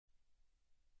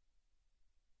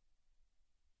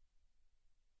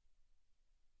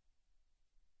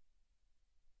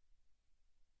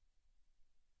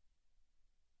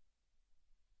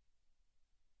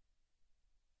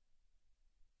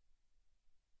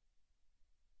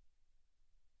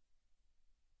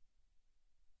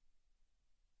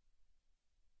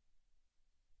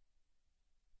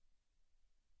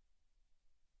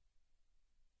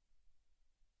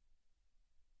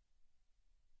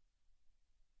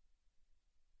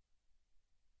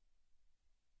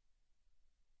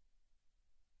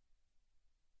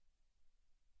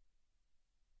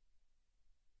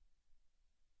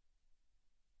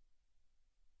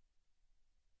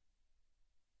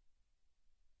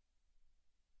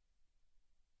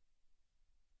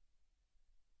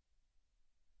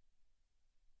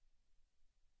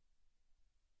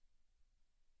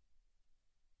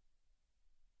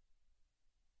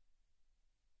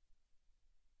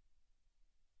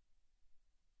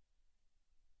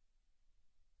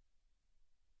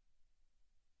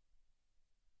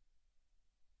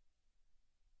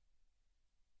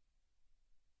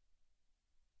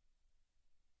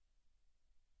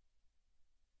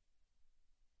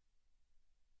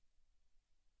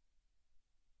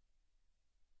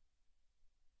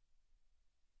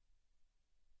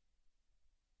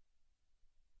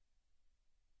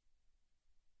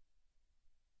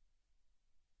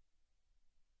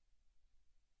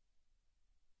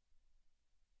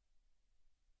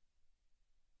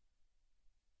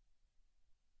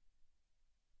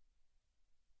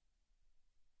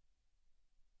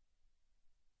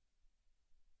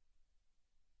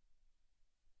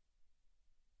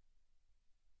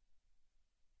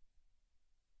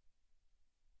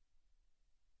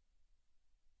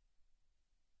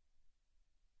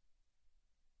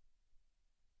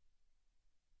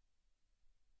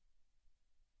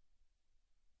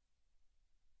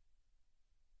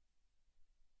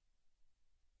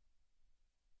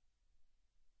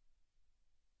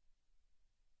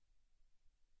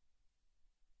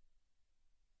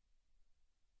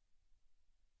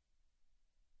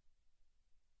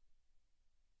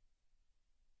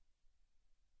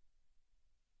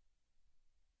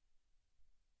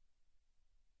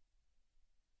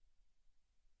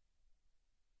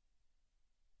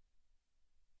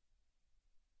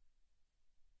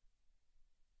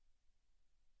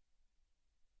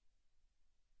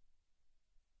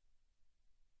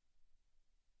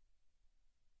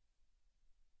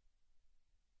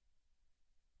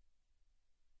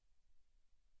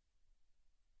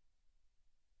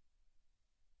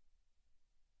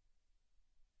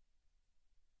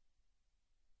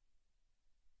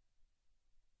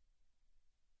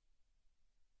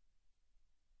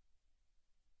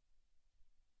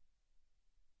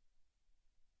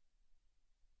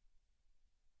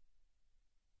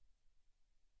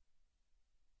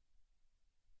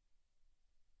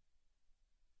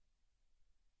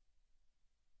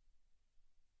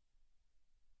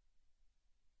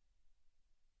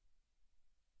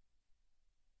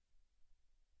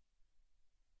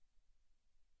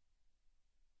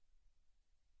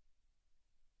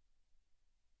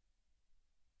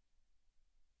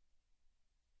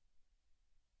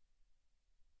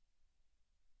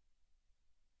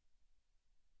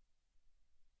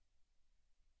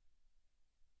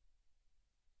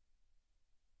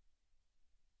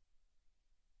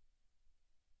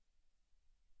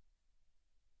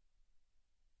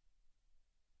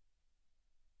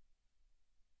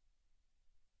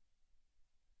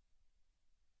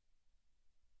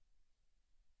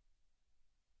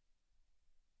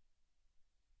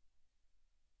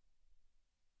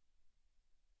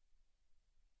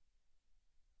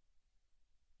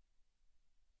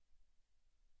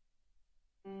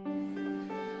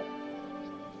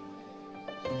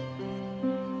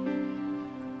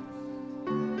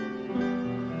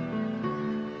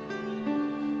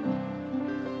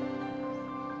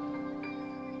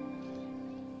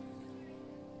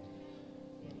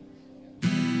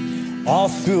All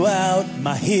throughout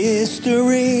my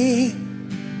history,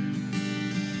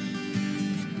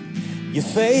 your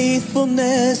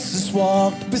faithfulness has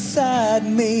walked beside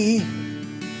me.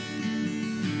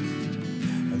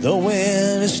 The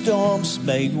winter storms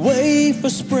make way for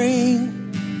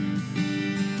spring.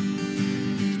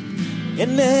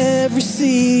 In every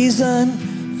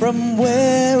season from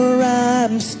where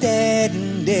I'm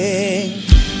standing,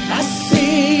 I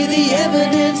see the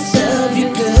evidence of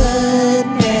your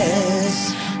goodness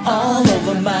all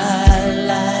over my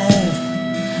life,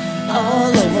 all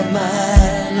over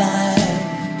my life.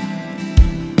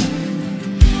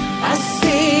 I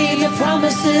see the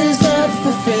promises of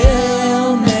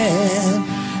fulfillment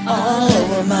all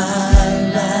over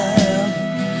my life,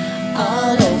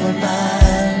 all over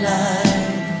my life.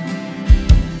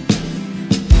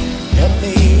 Help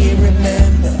me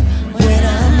remember when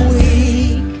I'm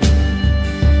weak.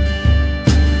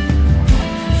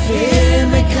 Fear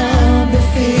may come, but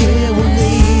fear will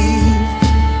leave.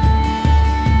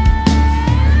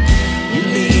 You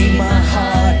lead my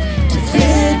heart to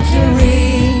victory.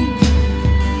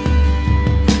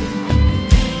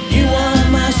 You are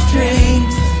my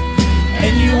strength,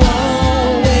 and you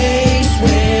always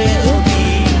will be.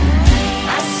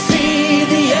 I see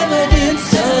the evidence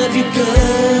of your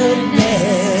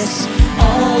goodness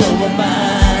all over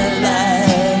my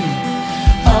life,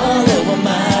 all over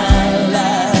my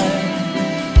life.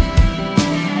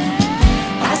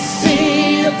 I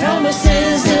see the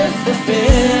promises of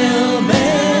fulfillment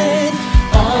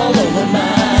all over my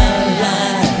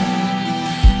life,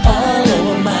 all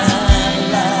over my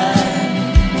life.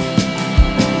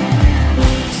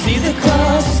 See the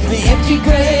cross, the empty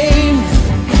grave,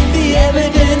 the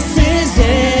evidence is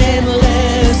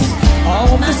endless.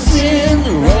 All my sin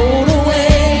rolled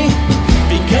away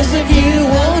because of you,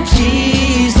 oh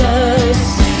Jesus.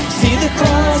 See the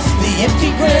cross, the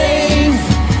empty grave,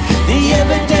 the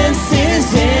evidence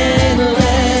is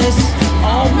endless.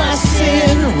 All my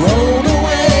sin rolled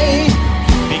away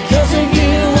because of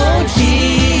you, oh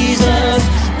Jesus.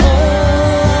 Oh,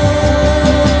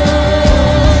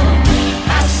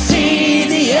 I see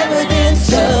the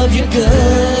evidence of your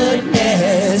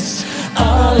goodness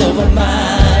all over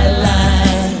my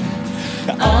life,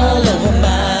 all over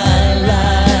my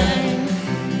life.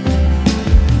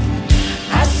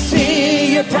 I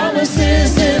see your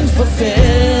promises in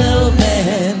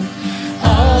fulfillment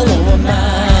all over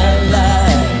my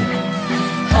life,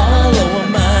 all over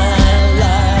my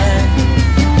life.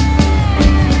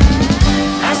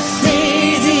 I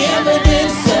see the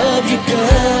evidence of your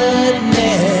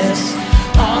goodness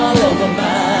all over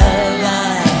my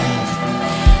life,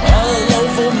 all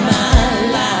over my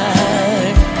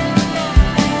life.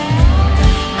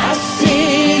 I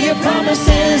see your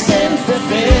promises in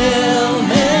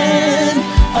fulfillment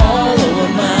all over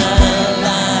my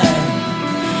life,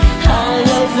 all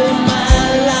over my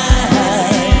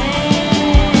life.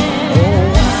 Oh,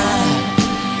 why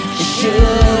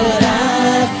should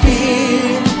I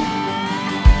fear?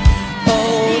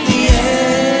 Oh, the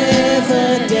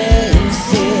evidence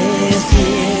is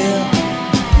here.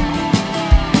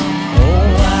 Oh,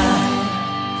 why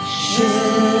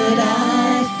should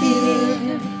I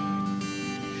fear?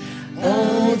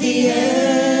 Oh, the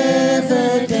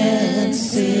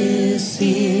evidence is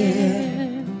here.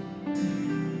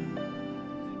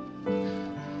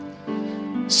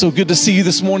 So good to see you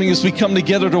this morning as we come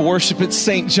together to worship at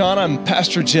St. John. I'm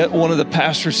Pastor Jet, one of the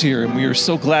pastors here, and we are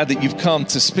so glad that you've come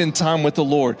to spend time with the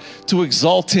Lord, to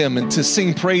exalt Him and to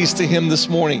sing praise to Him this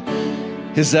morning.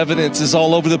 His evidence is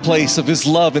all over the place of His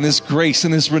love and His grace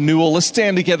and His renewal. Let's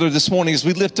stand together this morning as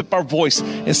we lift up our voice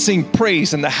and sing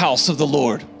praise in the house of the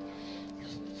Lord.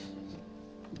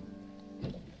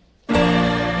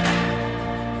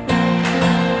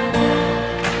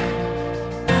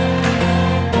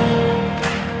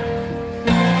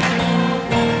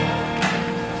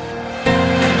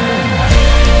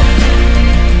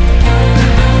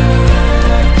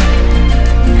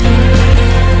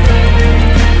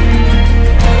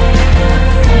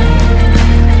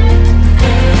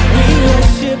 We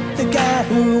worship the God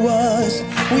who was.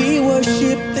 We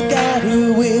worship the God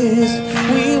who is.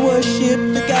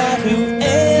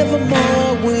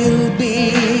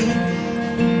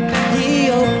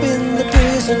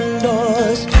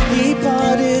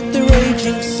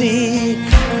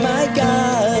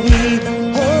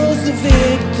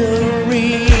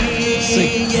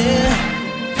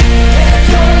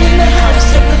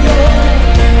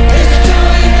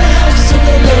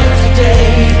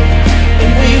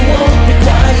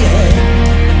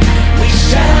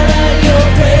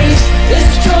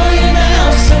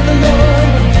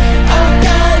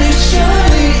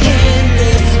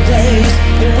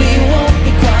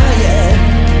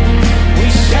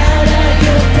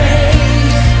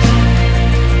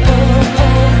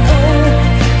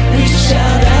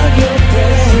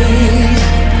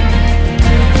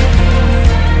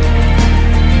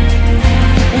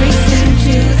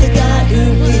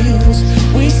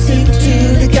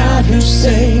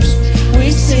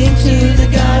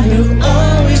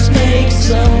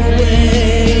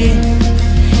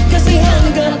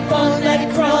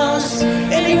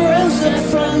 rose up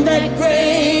from that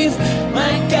grave.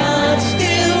 My God,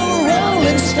 still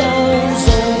rolling stones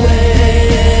away.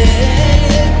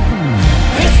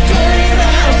 There's joy in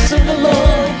the house of the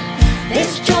Lord.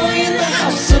 There's joy in the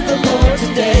house of the Lord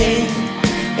today.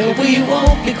 And we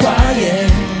won't be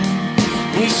quiet.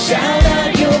 We shout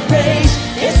out your praise.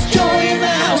 There's joy in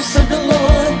the house of the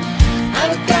Lord.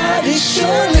 Our God is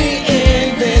surely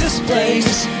in this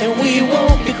place. And we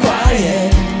won't be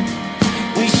quiet.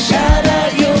 We shout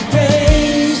out your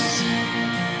praise.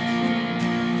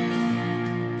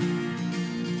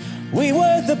 We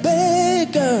were the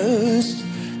beggars,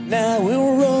 now we're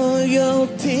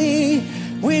royalty.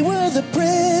 We were the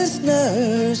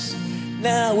prisoners,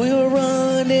 now we're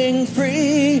running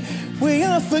free. We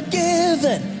are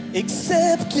forgiven,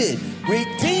 accepted,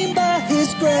 redeemed by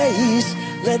His grace.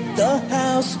 Let the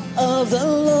house of the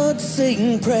Lord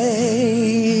sing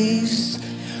praise.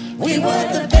 We were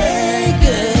the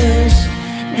beggars,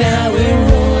 now we're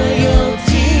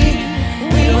royalty.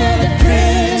 We were the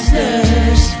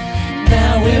prisoners,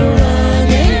 now we're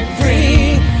running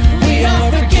free. We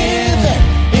are forgiven,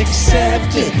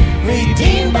 accepted,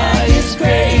 redeemed by His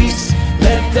grace.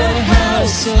 Let the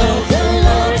house of the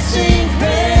Lord sing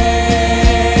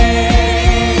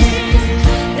praise.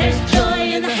 There's joy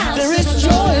in the house. There is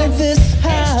joy in this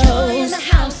house. There's joy in the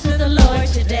house of the Lord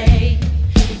today,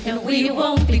 and we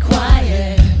won't be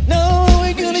quiet. No,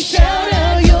 we're gonna shout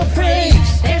out your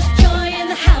praise. There's joy in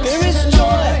the house There of is the joy.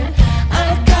 Lord,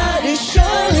 Our God is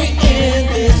surely in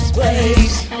this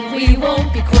place. and we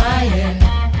won't be quiet.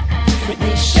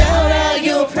 We shout out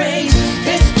your praise.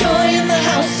 There's joy in the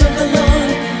house of the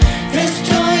Lord. There's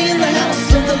joy in the house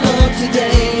of the Lord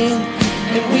today,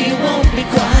 and we won't be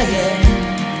quiet.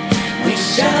 We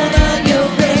shout out your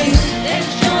praise. There's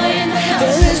joy in the house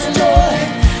There is of the joy. Lord,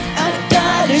 Our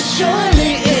God is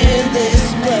surely in this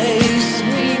place. and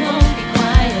we won't be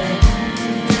quiet.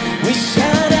 We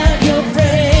shout out your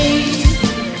praise.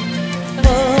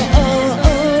 Oh, oh,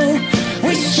 oh.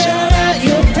 We shout out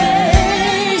your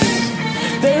praise.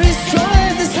 There is joy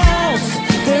in this house.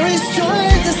 There is joy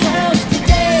in this house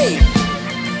today.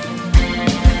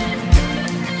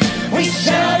 We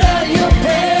shout out your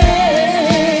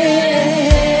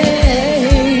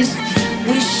praise.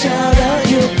 We shout out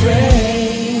your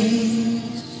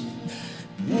praise.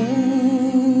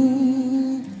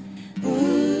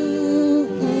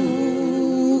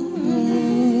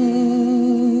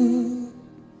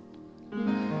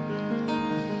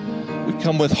 We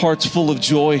come with hearts full of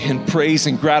joy and praise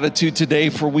and gratitude today,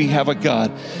 for we have a God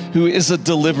who is a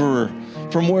deliverer.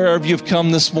 From wherever you've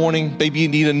come this morning, maybe you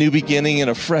need a new beginning and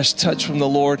a fresh touch from the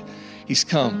Lord. He's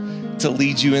come to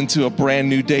lead you into a brand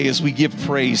new day as we give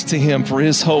praise to Him for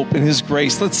His hope and His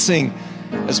grace. Let's sing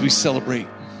as we celebrate.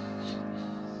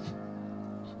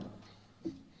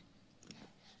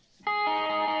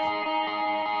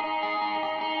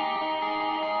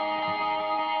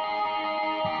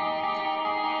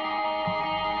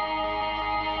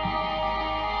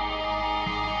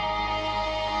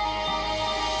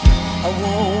 I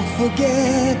won't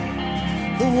forget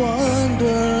the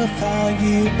wonder of how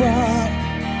you brought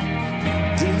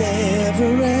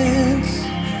deliverance,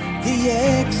 the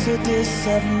exodus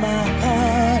of my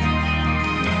heart.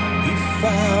 You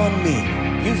found me,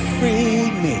 you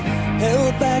freed me,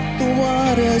 held back the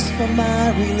waters for my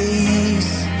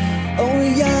release. Oh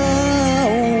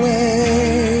Yahweh,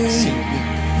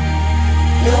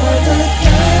 you're the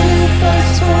God who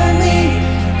fights for me,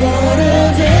 Lord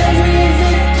of every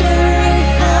victory.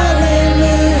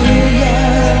 Hallelujah,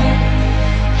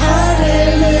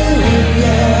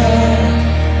 hallelujah.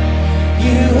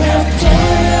 You have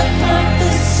torn apart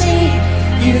the sea,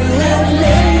 you have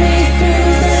led me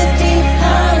through the deep.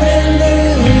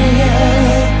 Hallelujah,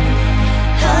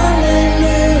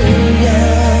 hallelujah.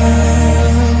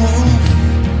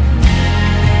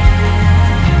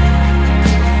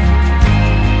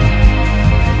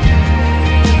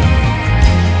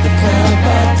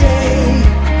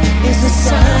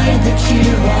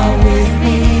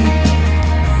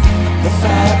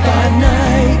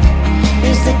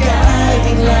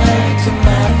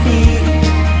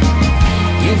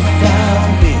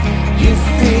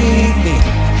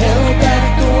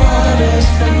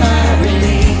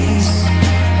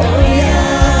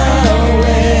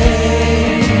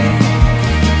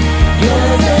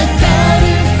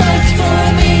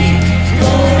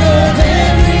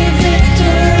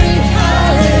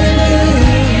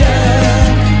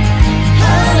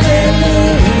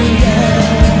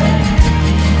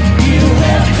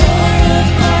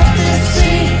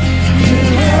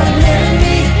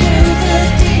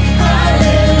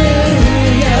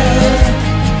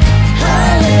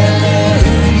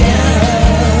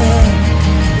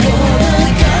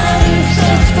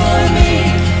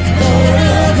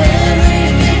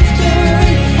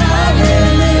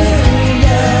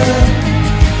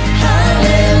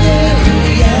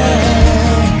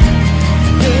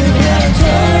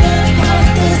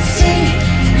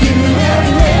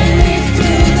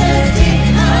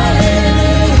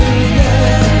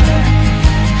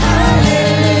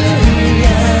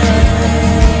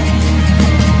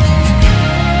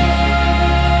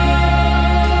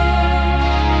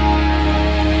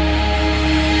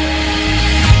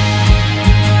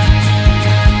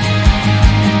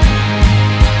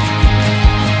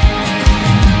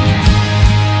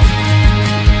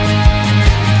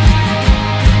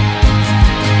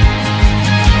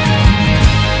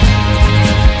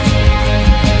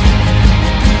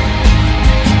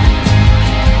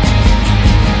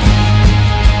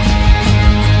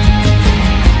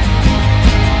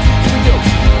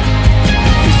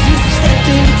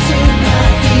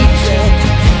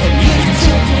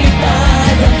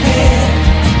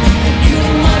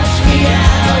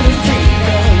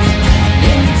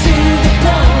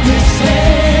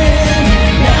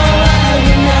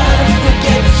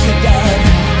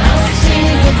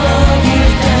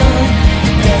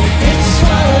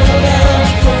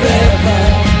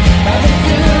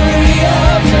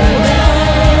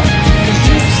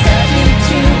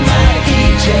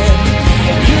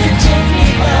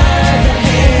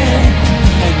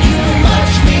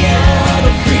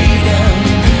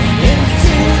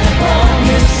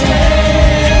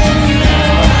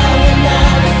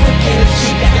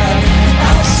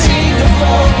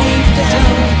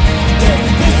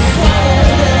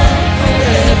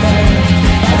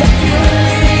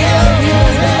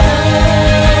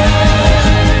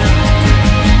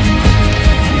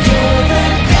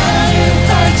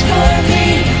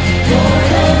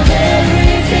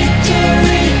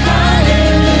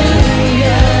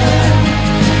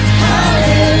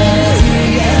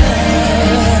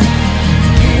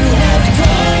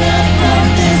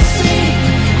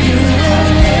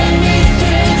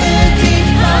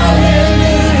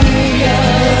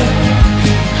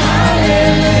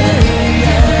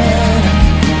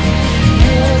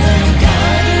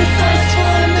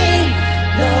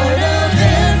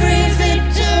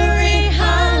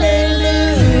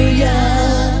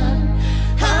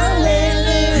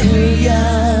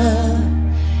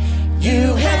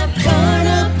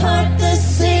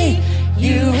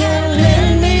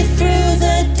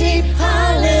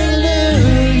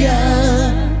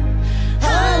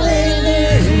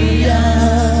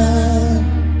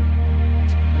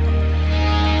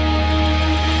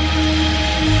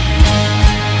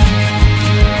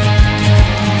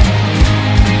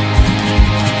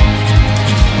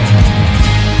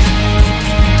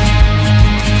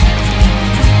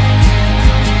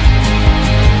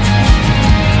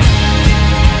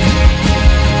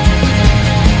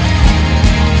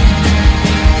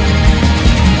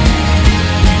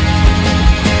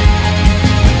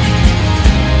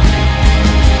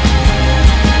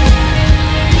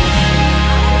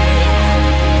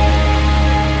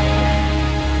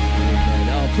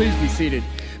 seated.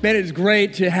 Man, it is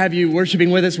great to have you worshiping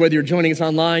with us, whether you're joining us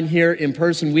online, here in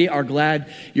person. We are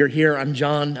glad you're here. I'm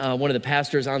John, one of the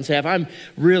pastors on staff. I'm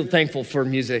real thankful for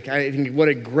music. I think what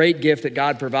a great gift that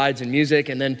God provides in music,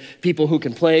 and then people who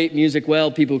can play music well,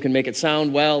 people who can make it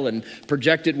sound well and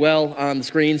project it well on the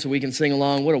screen so we can sing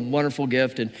along. What a wonderful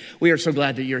gift, and we are so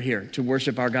glad that you're here to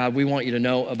worship our God. We want you to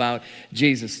know about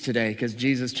Jesus today because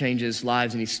Jesus changes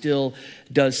lives, and he still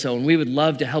does so. And we would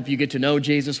love to help you get to know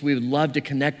Jesus. We would love to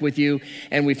connect with you,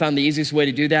 and we found the easiest way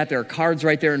to do that. There are cards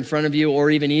right there in front of you,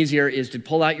 or even easier is to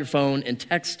pull out your phone and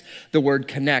text the word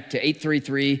connect to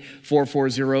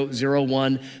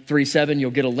 833-440-0137.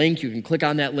 You'll get a link. You can click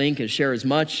on that link and share as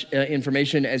much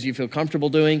information as you feel comfortable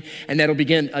doing, and that'll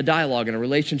begin a dialogue and a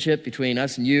relationship between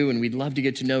us and you, and we'd love to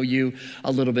get to know you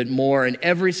a little bit more. And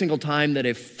every single time that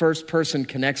a first person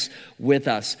connects with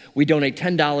us, we donate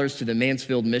 $10 to the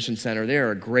Mansfield Mission Center.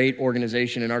 They're a great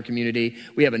organization in our community.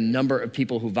 We have a number of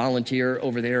people who volunteer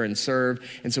over there and serve,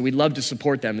 and so we'd love to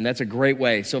support them, and that's a great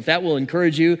way. So if that will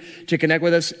encourage you to connect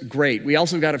with us, great. We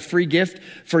also got a free gift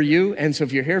for you, and so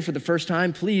if you're here for the first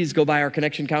time, please go by our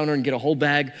connection counter and get a whole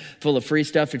bag full of free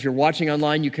stuff. If you're watching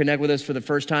online, you connect with us for the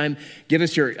first time, give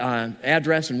us your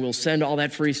address, and we'll send all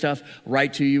that free stuff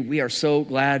right to you. We are so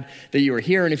glad that you are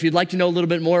here, and if you'd like to know a little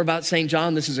bit more about St.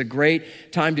 John, this is a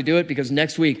great time to do it because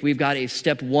next week we've got a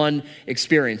Step 1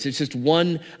 experience. It's just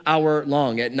 1 hour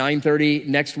long at 9:30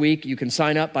 next week. You can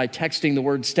sign up by texting the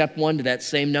word Step 1 to that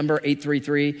same number,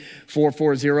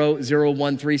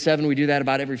 833-440-0137. We do that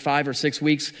about every 5 or 6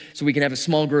 weeks so we can have a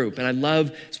small group. And I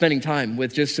love spending time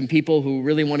with just some people who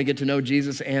really want to get to know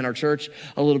Jesus and our church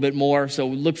a little bit more. So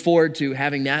we look forward to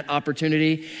having that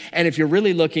opportunity. And if you're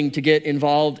really looking to get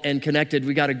involved and connected,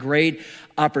 we got a great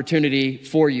opportunity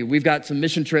for you. We've got some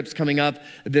mission trips coming up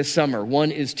this summer.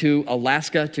 One is to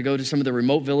Alaska to go to some of the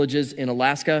remote villages in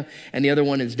Alaska, and the other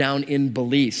one is down in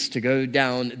Belize to go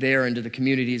down there into the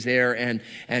communities there and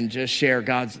just share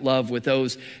God's love with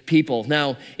those people.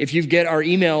 Now, if you get our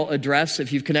email address,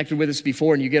 if you've connected with us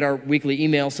before and you get our weekly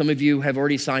email, some of you have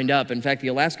already signed up. In fact, the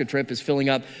Alaska trip is filling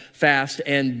up fast,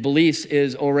 and Belize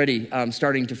is already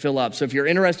starting to fill up. So if you're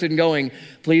interested in going,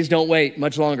 please don't wait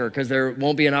much longer because there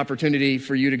won't be an opportunity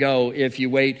for you to go if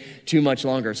you wait too much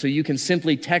longer. So you can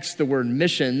simply text the word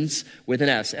missions with an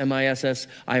S,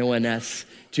 MISSIONS,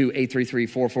 to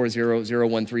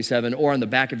 833-440-0137, or on the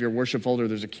back of your worship folder,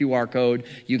 there's a QR code.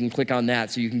 You can click on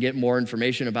that so you can get more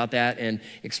information about that and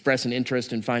express an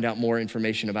interest and find out more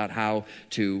information about how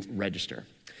to register.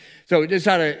 So just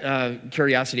out of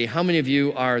curiosity, how many of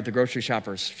you are the grocery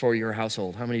shoppers for your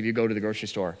household? How many of you go to the grocery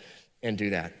store and do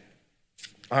that?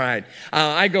 All right.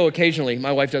 I go occasionally.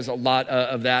 My wife does a lot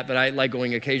of that, but I like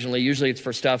going occasionally. Usually it's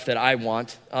for stuff that I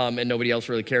want and nobody else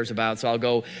really cares about, so I'll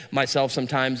go myself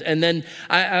sometimes. And then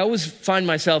I always find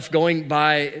myself going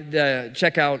by the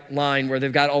checkout line where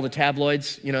they've got all the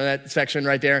tabloids, you know, that section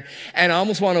right there, and I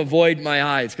almost want to avoid my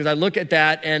eyes because I look at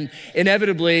that and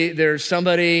inevitably there's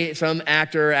somebody, some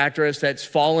actor, actress that's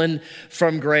fallen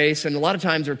from grace, and a lot of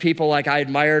times there are people like I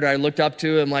admired or I looked up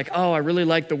to. I'm like, oh, I really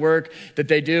like the work that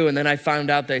they do, and then I found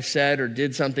out they said or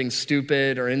did something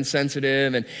stupid or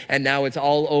insensitive, and now it's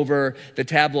all over the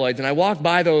tabloids. And I walk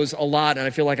by those a lot, and I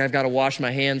feel like I've got to wash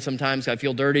my hands sometimes. I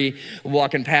feel dirty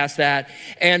walking past that.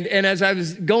 And as I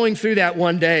was going through that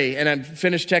one day, and I'm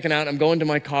finished checking out, I'm going to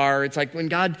my car, it's like when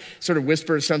God sort of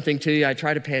whispers something to you, I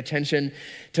try to pay attention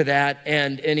to that.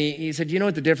 And he said, you know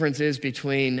what the difference is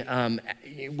between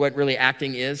what really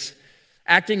acting is?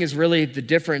 Acting is really the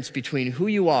difference between who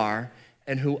you are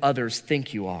and who others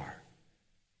think you are.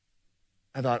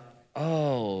 I thought,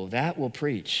 oh, that will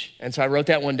preach. And so I wrote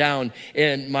that one down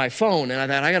in my phone, and I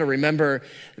thought, I got to remember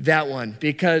that one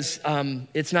because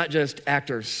it's not just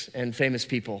actors and famous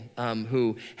people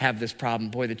who have this problem.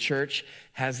 Boy, the church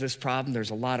has this problem. There's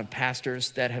a lot of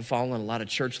pastors that have fallen, a lot of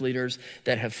church leaders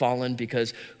that have fallen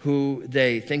because who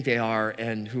they think they are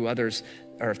and who others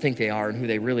think they are and who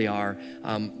they really are,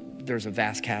 there's a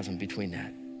vast chasm between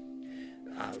that.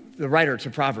 The writer to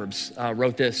Proverbs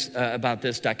wrote this about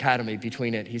this dichotomy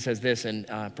between it. He says this in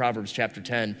Proverbs chapter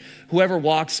 10, whoever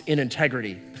walks in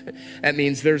integrity, that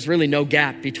means there's really no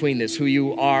gap between this, who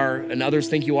you are and others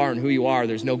think you are and who you are,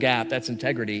 there's no gap, that's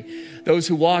integrity. Those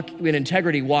who walk in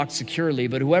integrity walk securely,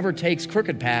 but whoever takes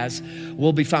crooked paths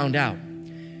will be found out.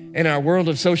 In our world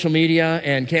of social media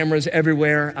and cameras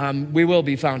everywhere, we will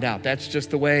be found out. That's just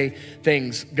the way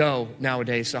things go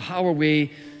nowadays. So how are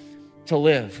we to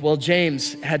live? Well,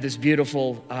 James had this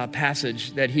beautiful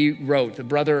passage that he wrote. The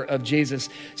brother of Jesus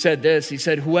said this. He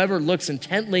said, whoever looks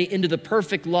intently into the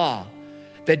perfect law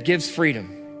that gives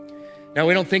freedom Now,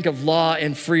 we don't think of law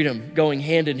and freedom going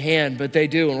hand in hand, but they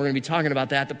do, and we're going to be talking about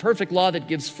that. The perfect law that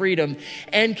gives freedom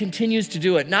and continues to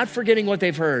do it, not forgetting what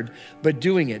they've heard, but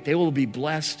doing it. They will be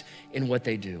blessed in what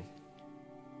they do.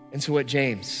 And so what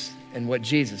James and what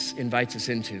Jesus invites us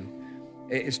into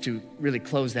is to really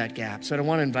close that gap. So what I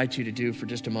want to invite you to do for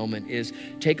just a moment is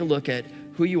take a look at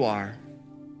who you are,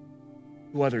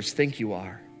 who others think you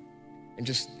are, and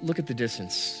just look at the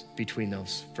distance between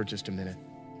those for just a minute.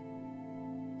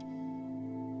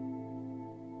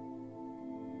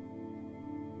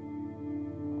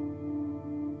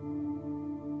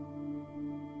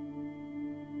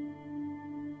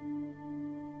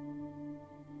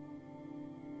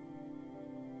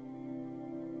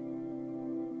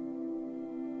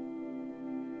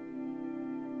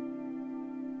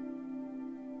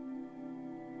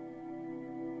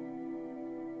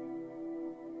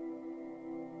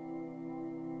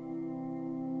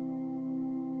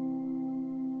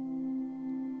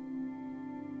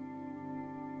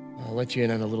 I'll let you in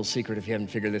on a little secret if you haven't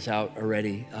figured this out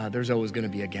already. There's always going to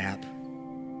be a gap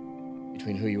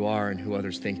between who you are and who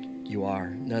others think you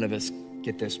are. None of us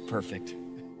get this perfect.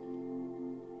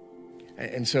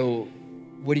 And so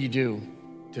what do you do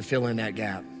to fill in that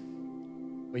gap?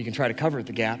 Well, you can try to cover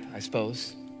the gap, I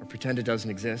suppose, or pretend it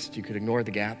doesn't exist. You could ignore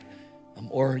the gap,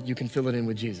 or you can fill it in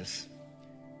with Jesus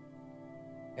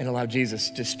and allow Jesus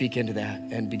to speak into that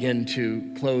and begin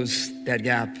to close that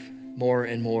gap more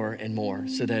and more and more,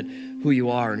 so that who you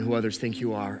are and who others think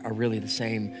you are really the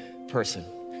same person.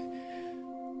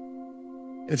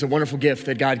 And it's a wonderful gift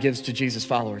that God gives to Jesus'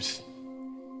 followers.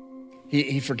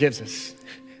 He forgives us.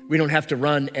 We don't have to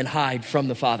run and hide from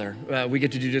the Father. We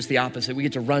get to do just the opposite. We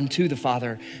get to run to the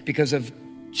Father because of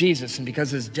Jesus and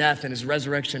because of his death and his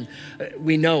resurrection.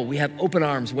 We know we have open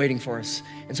arms waiting for us.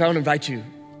 And so I want to invite you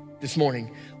this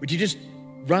morning, would you just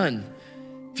run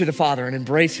to the Father and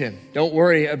embrace him? Don't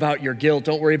worry about your guilt.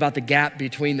 Don't worry about the gap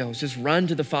between those. Just run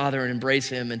to the Father and embrace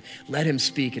him and let him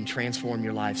speak and transform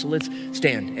your life. So let's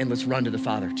stand and let's run to the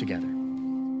Father together.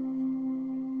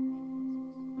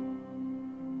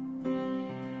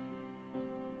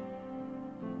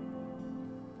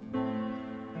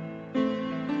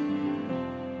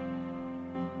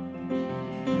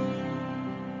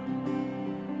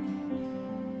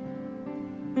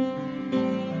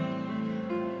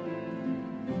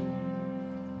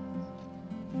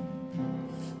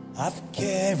 I've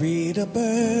carried a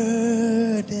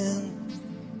burden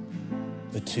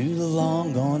for too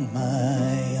long on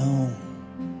my own.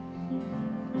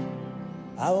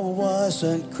 I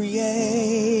wasn't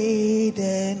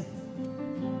created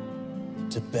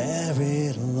to bear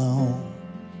it alone.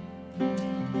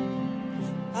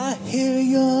 I hear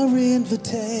your invitation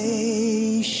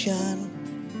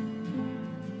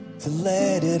to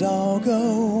let it all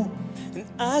go, and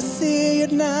I see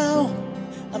it now.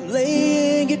 I'm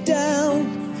laying it down,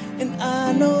 and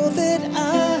I know that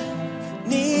I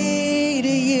need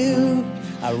you.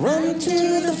 I run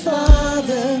to the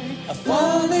Father, I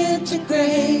fall into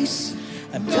grace.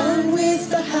 I'm done with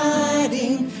the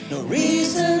hiding, no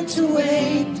reason to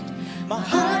wait. My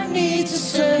heart needs a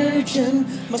surgeon,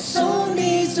 my soul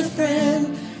needs a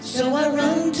friend. So I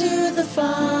run to the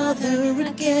Father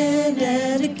again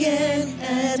and again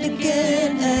and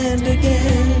again and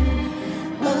again.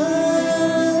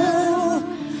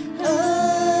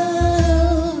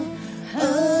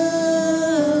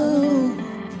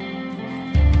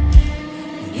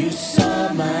 You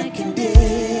saw my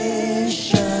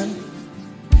condition,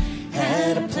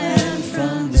 had a plan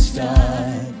from the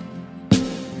start.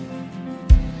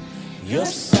 Your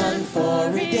Son for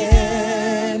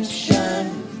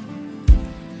redemption,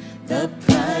 the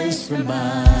price for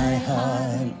my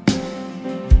heart.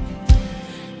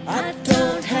 I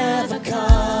don't have a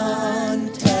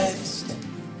context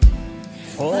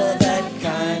for that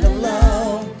kind of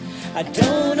love. I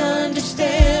don't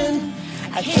understand,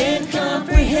 I can't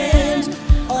comprehend.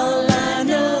 All I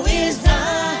know is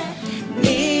I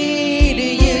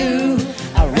need you.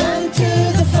 I run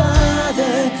to the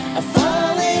Father, I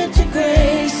fall into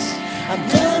grace. I'm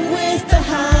done with the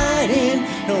hiding,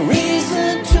 no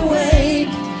reason to wait.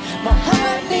 My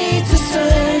heart needs a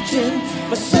surgeon,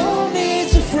 my soul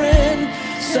needs a friend.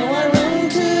 So I run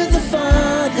to the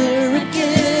Father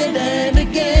again and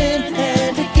again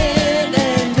and again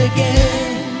and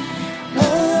again. Oh,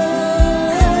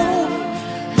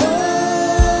 oh,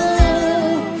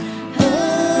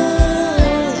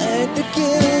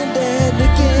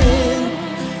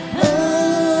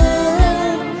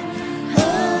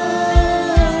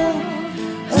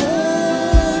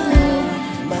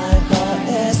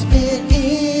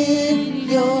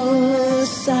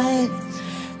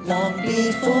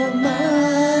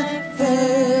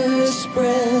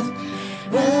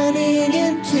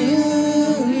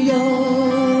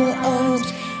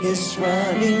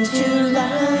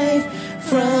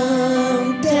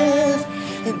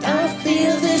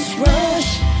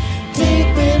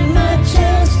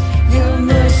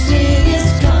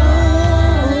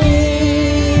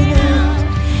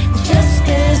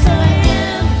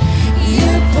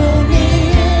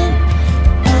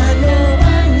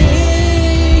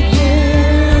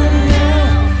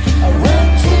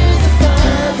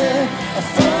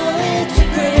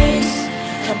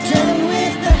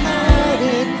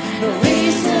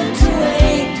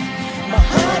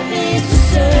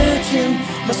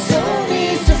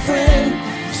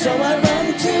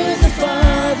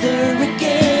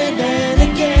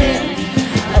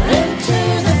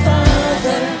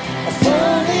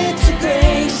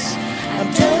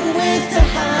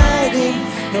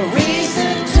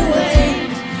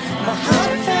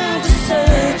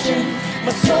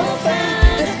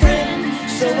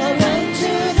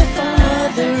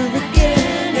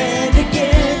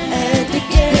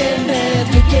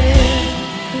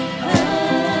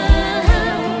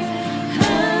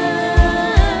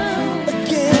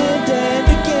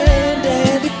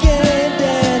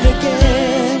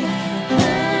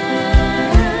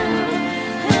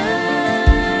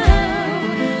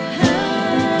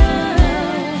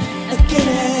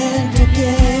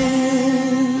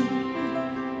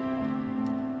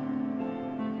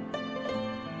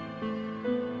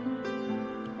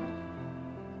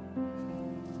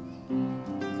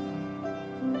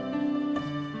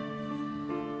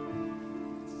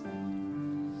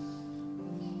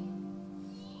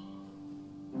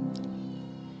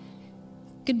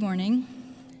 Good morning.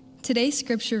 Today's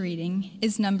scripture reading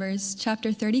is Numbers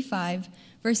chapter 35,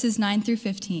 verses 9 through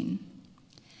 15.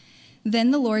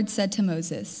 Then the Lord said to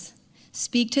Moses,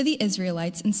 "Speak to the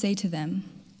Israelites and say to them,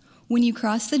 when you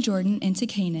cross the Jordan into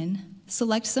Canaan,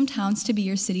 select some towns to be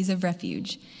your cities of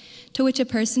refuge, to which a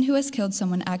person who has killed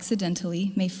someone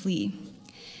accidentally may flee.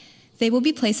 They will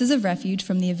be places of refuge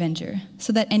from the avenger,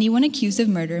 so that anyone accused of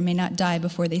murder may not die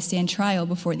before they stand trial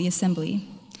before the assembly.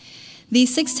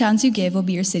 These 6 towns you give will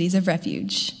be your cities of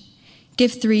refuge.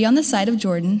 Give 3 on the side of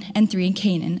Jordan and 3 in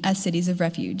Canaan as cities of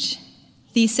refuge.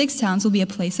 These 6 towns will be a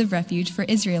place of refuge for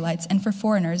Israelites and for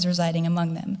foreigners residing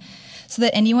among them, so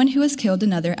that anyone who has killed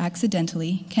another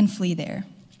accidentally can flee there."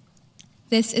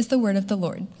 This is the word of the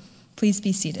Lord. Please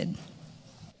be seated.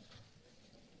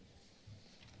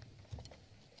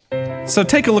 So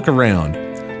take a look around.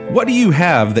 What do you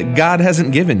have that God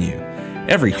hasn't given you?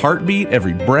 Every heartbeat,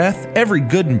 every breath, every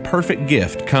good and perfect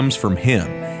gift comes from Him.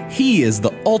 He is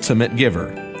the ultimate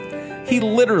giver. He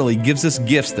literally gives us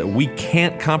gifts that we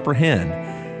can't comprehend.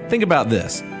 Think about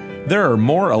this. There are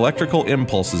more electrical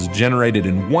impulses generated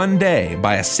in one day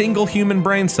by a single human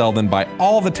brain cell than by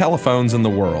all the telephones in the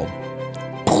world.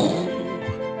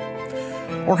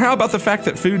 Or how about the fact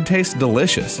that food tastes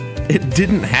delicious? It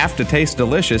didn't have to taste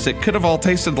delicious. It could have all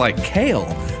tasted like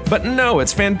kale. But no,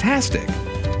 it's fantastic.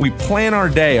 We plan our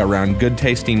day around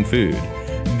good-tasting food.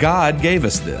 God gave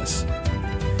us this.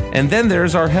 And then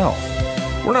there's our health.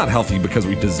 We're not healthy because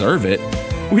we deserve it.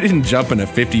 We didn't jump in a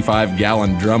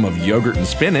 55-gallon drum of yogurt and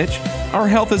spinach. Our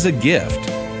health is a gift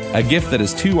that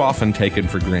is too often taken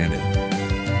for granted.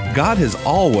 God has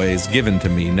always given to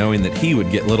me knowing that He would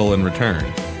get little in return.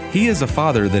 He is a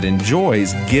Father that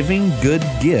enjoys giving good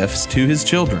gifts to His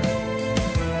children.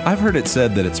 I've heard it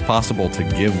said that it's possible to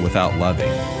give without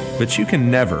loving, but you can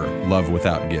never love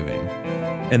without giving.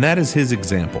 And that is His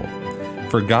example.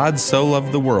 For God so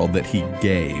loved the world that He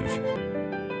gave.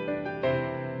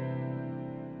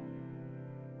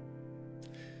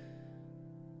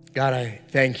 God, I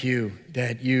thank You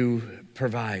that You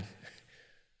provide.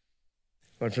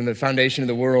 Lord, from the foundation of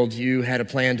the world, You had a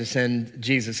plan to send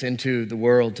Jesus into the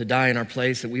world to die in our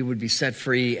place, that we would be set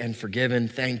free and forgiven.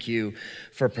 Thank You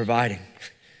for providing.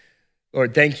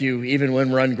 Lord, thank You, even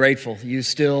when we're ungrateful, You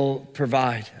still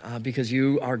provide because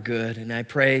You are good. And I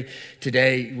pray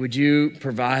today, would You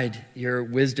provide Your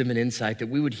wisdom and insight, that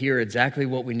we would hear exactly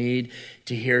what we need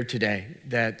to hear today,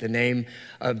 that the name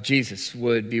of Jesus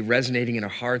would be resonating in our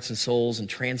hearts and souls and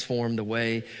transform the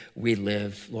way we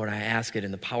live. Lord, I ask it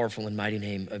in the powerful and mighty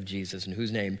name of Jesus, in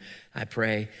whose name I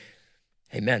pray,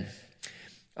 amen.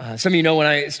 Some of you know when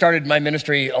I started my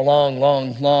ministry a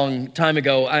long time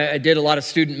ago, I did a lot of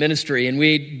student ministry, and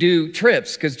we do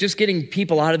trips, because just getting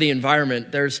people out of the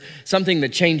environment, there's something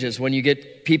that changes when you get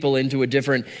people into a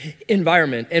different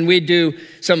environment. And we'd do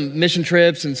some mission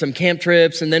trips and some camp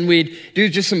trips, and then we'd do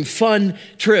just some fun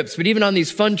trips. But even on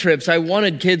these fun trips, I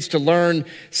wanted kids to learn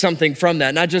something from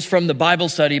that, not just from the Bible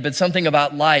study, but something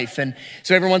about life. And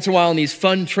so every once in a while on these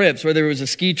fun trips, whether it was a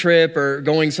ski trip or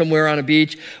going somewhere on a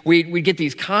beach, we'd get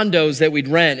these condos that we'd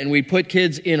rent, and we'd put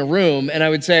kids in a room, and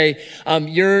I would say,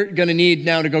 you're gonna need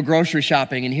now to go grocery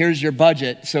shopping, and here's your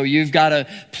budget. So you've gotta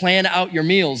plan out your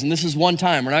meals, and this is one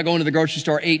time. We're not going to the grocery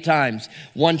store 8 times,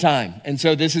 one time. And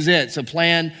so this is it. So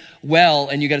plan well,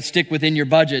 and you got to stick within your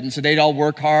budget. And so they'd all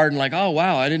work hard and like, oh,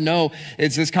 wow, I didn't know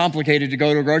it's this complicated to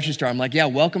go to a grocery store. I'm like, yeah,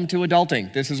 welcome to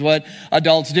adulting. This is what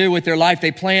adults do with their life.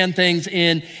 They plan things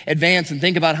in advance and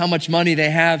think about how much money they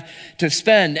have to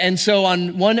spend. And so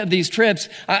on one of these trips,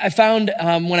 I found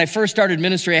when I first started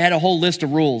ministry, I had a whole list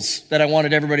of rules that I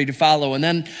wanted everybody to follow. And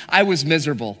then I was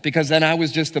miserable, because then I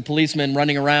was just the policeman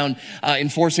running around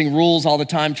enforcing rules all the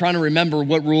time, trying to remember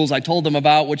what rules I told them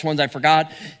about, which ones I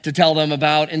forgot to tell them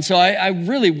about. And so I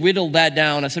really whittled that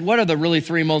down. I said, what are the really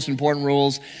 3 most important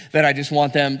rules that I just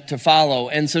want them to follow?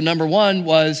 And so number 1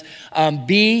 was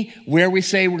be where we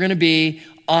say we're going to be,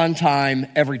 on time,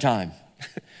 every time.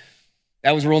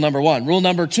 That was rule number 1. Rule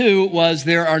number 2 was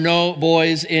there are no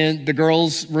boys in the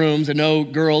girls' rooms and no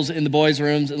girls in the boys'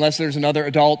 rooms unless there's another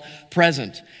adult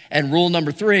present. And rule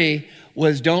number 3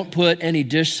 was don't put any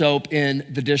dish soap in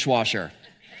the dishwasher.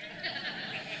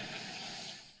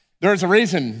 There's a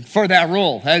reason for that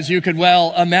rule, as you could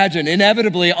well imagine.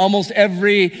 Inevitably, almost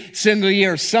every single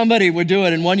year, somebody would do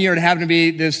it. And one year it happened to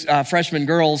be this freshman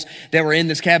girls that were in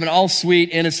this cabin, all sweet,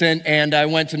 innocent. And I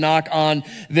went to knock on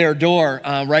their door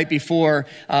right before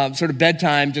sort of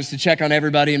bedtime, just to check on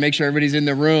everybody and make sure everybody's in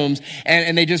their rooms.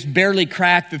 And they just barely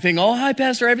cracked the thing. Oh, hi,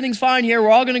 Pastor, everything's fine here.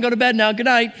 We're all going to go to bed now. Good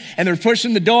night. And they're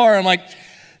pushing the door. I'm like,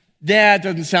 that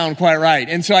doesn't sound quite right.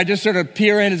 And so I just sort of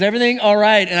peer in, is everything all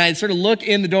right? And I sort of look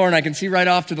in the door and I can see right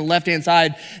off to the left-hand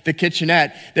side the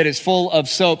kitchenette that is full of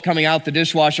soap coming out the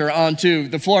dishwasher onto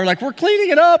the floor. Like, we're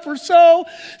cleaning it up. We're so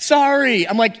sorry.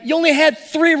 I'm like, you only had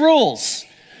 3 rules.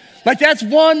 Like, that's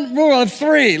one rule of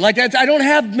 3. Like, I don't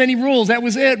have many rules. That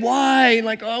was it. Why?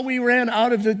 Like, oh, we ran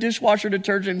out of the dishwasher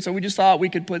detergent, so we just thought we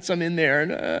could put some in there.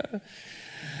 And,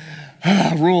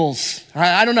 rules.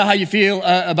 I don't know how you feel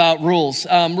about rules.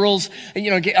 Rules,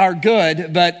 are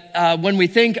good, but when we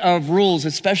think of rules,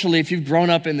 especially if you've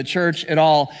grown up in the church at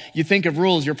all, you think of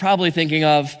rules, you're probably thinking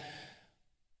of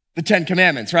the 10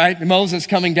 Commandments, right? Moses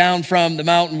coming down from the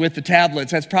mountain with the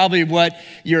tablets. That's probably what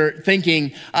you're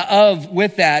thinking of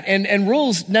with that. And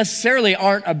rules necessarily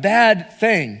aren't a bad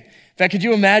thing. In fact, could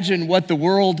you imagine what the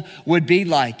world would be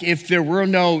like if there were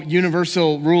no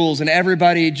universal rules and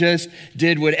everybody just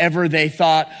did whatever they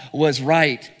thought was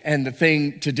right and the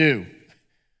thing to do?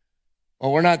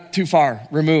 Well, we're not too far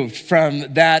removed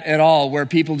from that at all, where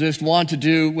people just want to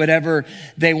do whatever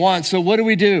they want. So what do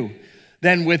we do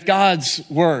then with God's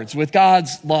words, with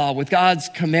God's law, with God's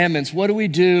commandments? What do we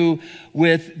do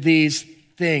with these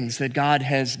things that God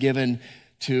has given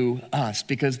to us?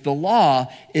 Because the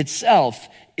law itself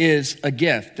is a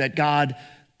gift that God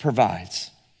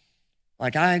provides.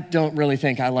 Like, I don't really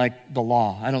think I like the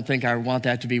law. I don't think I want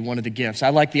that to be one of the gifts. I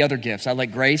like the other gifts. I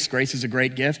like grace. Grace is a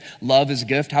great gift. Love is a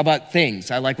gift. How about things?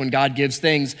 I like when God gives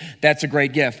things. That's a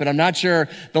great gift. But I'm not sure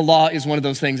the law is one of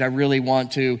those things I really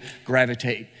want to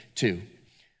gravitate to.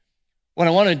 What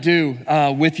I want to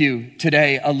do with you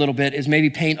today a little bit is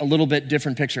maybe paint a little bit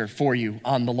different picture for you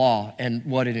on the law and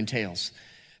what it entails.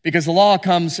 Because the law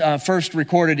comes first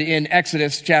recorded in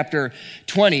Exodus chapter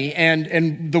 20,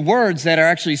 and the words that are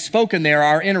actually spoken there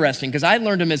are interesting, because I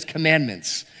learned them as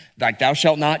commandments. Like, thou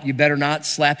shalt not, you better not,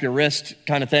 slap your wrist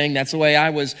kind of thing. That's the way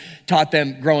I was taught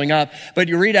them growing up. But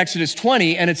you read Exodus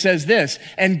 20, and it says this,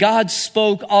 and God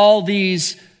spoke all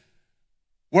these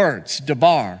words,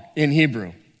 dabar in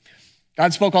Hebrew.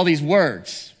 God spoke all these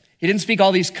words. He didn't speak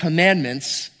all these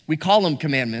commandments. We call them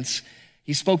commandments.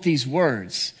 He spoke these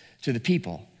words to the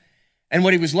people. And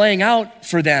what he was laying out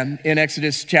for them in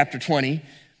Exodus chapter 20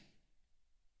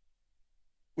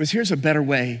 was, here's a better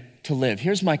way to live.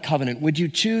 Here's my covenant. Would you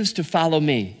choose to follow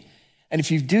me? And if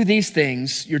you do these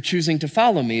things, you're choosing to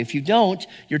follow me. If you don't,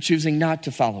 you're choosing not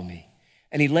to follow me.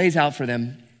 And he lays out for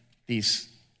them these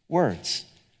words.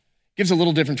 Gives a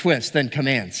little different twist than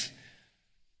commands.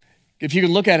 If you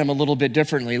could look at them a little bit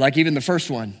differently, like even the first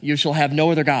one, you shall have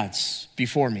no other gods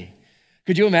before me.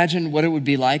 Could you imagine what it would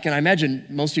be like? And I imagine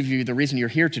most of you, the reason you're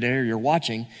here today or you're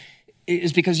watching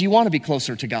is because you want to be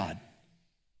closer to God.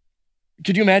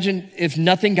 Could you imagine if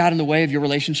nothing got in the way of your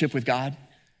relationship with God?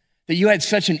 That you had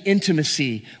such an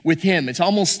intimacy with him. It's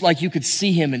almost like you could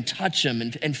see him and touch him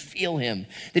and feel him.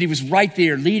 That he was right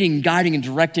there leading, guiding, and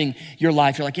directing your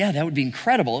life. You're like, yeah, that would be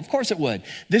incredible. Of course it would.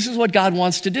 This is what God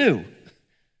wants to do.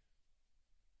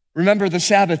 Remember the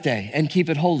Sabbath day and keep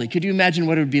it holy. Could you imagine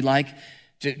what it would be like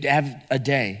to have a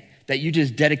day that you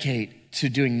just dedicate to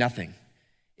doing nothing?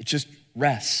 It's just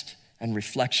rest and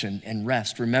reflection and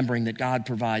rest, remembering that God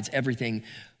provides everything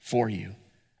for you.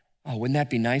 Oh, wouldn't that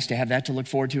be nice to have that to look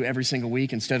forward to every single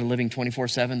week instead of living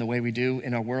 24/7 the way we do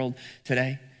in our world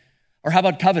today? Or how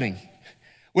about coveting?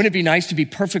 Wouldn't it be nice to be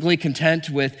perfectly content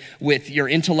with your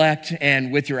intellect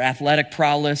and with your athletic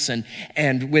prowess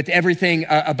and with everything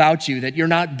about you, that you're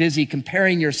not busy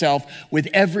comparing yourself with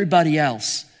everybody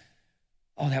else?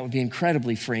 Oh, that would be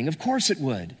incredibly freeing. Of course it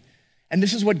would. And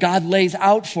this is what God lays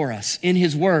out for us in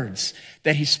his words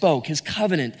that he spoke, his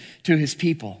covenant to his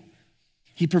people.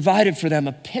 He provided for them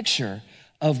a picture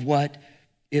of what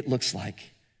it looks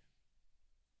like.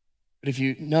 But if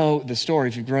you know the story,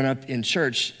 if you've grown up in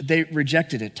church, they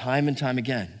rejected it time and time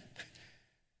again.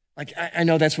 Like, I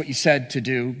know that's what you said to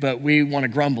do, but we want to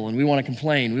grumble and we want to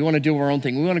complain. We want to do our own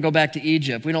thing. We want to go back to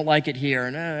Egypt. We don't like it here.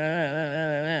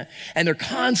 And they're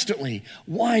constantly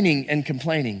whining and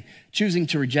complaining, choosing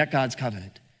to reject God's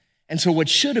covenant. And so what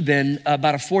should have been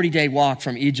about a 40-day walk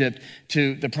from Egypt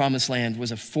to the promised land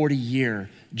was a 40-year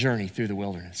journey through the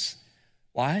wilderness.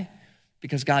 Why?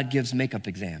 Because God gives makeup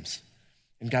exams.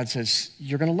 And God says,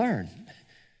 you're going to learn.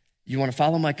 You want to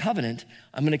follow my covenant?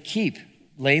 I'm going to keep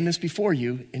laying this before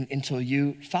you until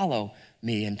you follow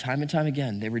me. And time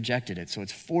again, they rejected it. So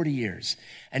it's 40 years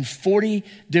and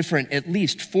at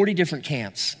least 40 different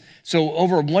camps. So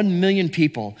over 1 million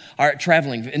people are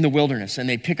traveling in the wilderness, and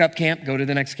they pick up camp, go to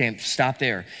the next camp, stop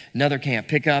there, another camp,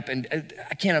 pick up. And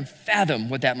I can't fathom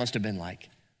what that must have been like.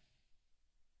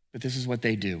 But this is what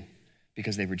they do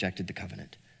because they rejected the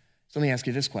covenant. So let me ask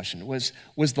you this question. Was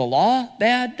the law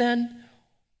bad then,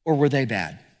 or were they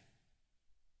bad?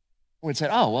 We'd say,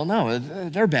 oh, well, no,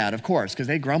 they're bad, of course, because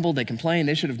they grumbled, they complained,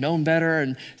 they should have known better,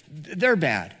 and they're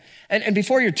bad. And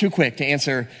before you're too quick to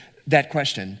answer that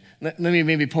question, let me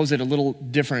maybe pose it a little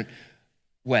different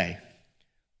way.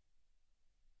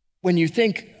 When you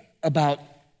think about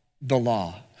the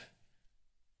law,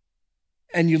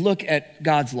 and you look at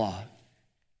God's law,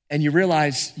 and you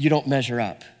realize you don't measure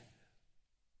up,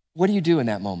 what do you do in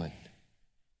that moment?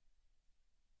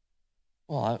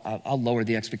 Well, I'll lower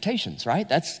the expectations, right?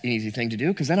 That's an easy thing to do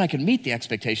because then I can meet the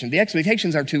expectation. The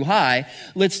expectations are too high.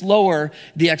 Let's lower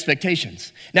the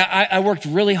expectations. Now, I worked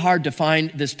really hard to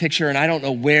find this picture, and I don't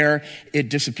know where it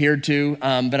disappeared to,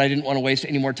 but I didn't want to waste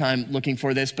any more time looking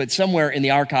for this. But somewhere in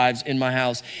the archives in my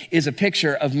house is a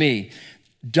picture of me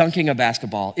dunking a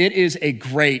basketball. It is a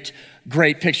great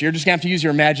picture. You're just gonna have to use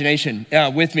your imagination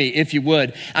with me if you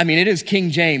would. I mean, it is King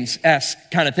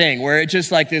James-esque kind of thing where it's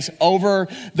just like this over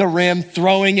the rim,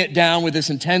 throwing it down with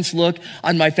this intense look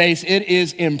on my face. It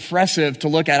is impressive to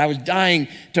look at. I was dying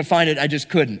to find it. I just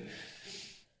couldn't.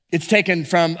 It's taken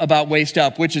from about waist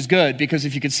up, which is good because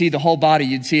if you could see the whole body,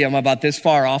 you'd see I'm about this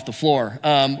far off the floor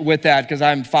with that because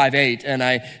I'm 5'8" and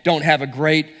I don't have a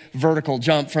great vertical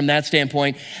jump from that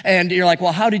standpoint. And you're like,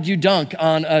 well, how did you dunk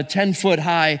on a 10-foot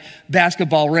high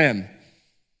basketball rim?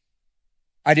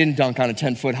 I didn't dunk on a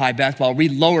 10-foot high basketball. We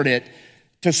lowered it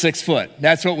to 6 foot.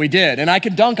 That's what we did. And I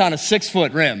could dunk on a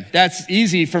 6-foot rim. That's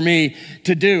easy for me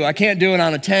to do. I can't do it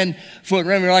on a 10-foot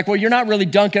rim. You're like, well, you're not really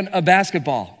dunking a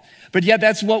basketball. But yet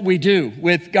that's what we do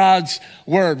with God's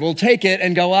word. We'll take it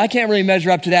and go, well, I can't really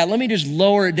measure up to that. Let me just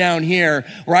lower it down here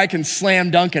where I can slam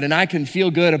dunk it and I can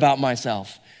feel good about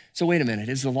myself. So wait a minute,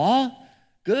 is the law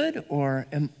good or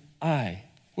am I?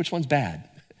 Which one's bad?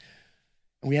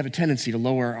 And we have a tendency to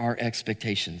lower our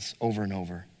expectations over and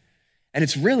over. And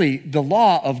it's really the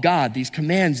law of God, these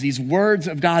commands, these words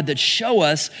of God that show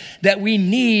us that we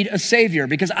need a Savior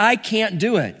because I can't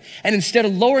do it. And instead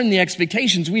of lowering the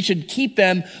expectations, we should keep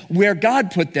them where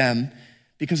God put them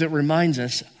because it reminds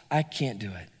us, I can't do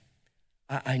it.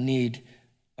 I need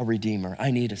a Redeemer.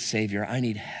 I need a Savior. I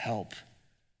need help.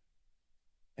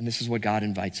 And this is what God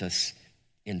invites us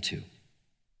into.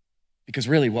 Because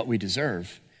really what we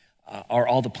deserve are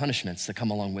all the punishments that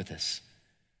come along with this.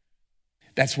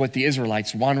 That's what the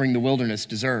Israelites wandering the wilderness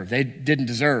deserve. They didn't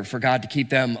deserve for God to keep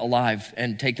them alive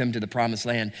and take them to the promised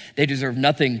land. They deserve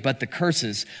nothing but the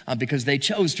curses because they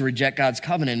chose to reject God's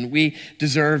covenant. We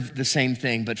deserve the same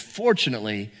thing. But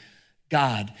fortunately,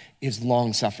 God is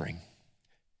long-suffering.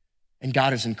 And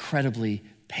God is incredibly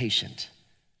patient.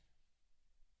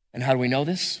 And how do we know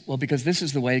this? Well, because this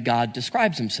is the way God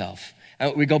describes himself.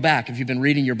 We go back, if you've been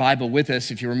reading your Bible with us,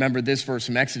 if you remember this verse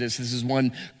from Exodus, this is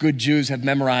one good Jews have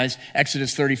memorized,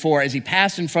 Exodus 34, as he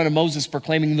passed in front of Moses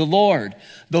proclaiming the Lord,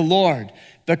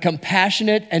 the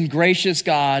compassionate and gracious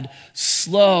God,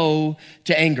 slow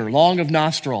to anger, long of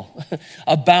nostril,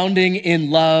 abounding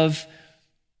in love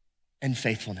and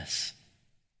faithfulness.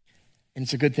 And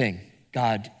it's a good thing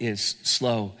God is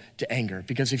slow to anger,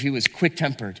 because if he was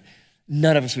quick-tempered,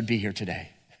 none of us would be here today.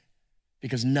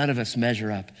 Because none of us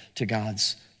measure up to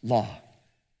God's law.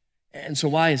 And so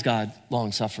why is God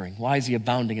long-suffering? Why is he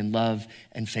abounding in love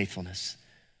and faithfulness?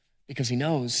 Because he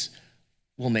knows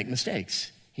we'll make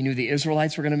mistakes. He knew the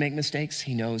Israelites were going to make mistakes.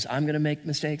 He knows I'm going to make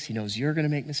mistakes. He knows you're going to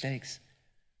make mistakes.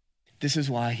 This is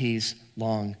why he's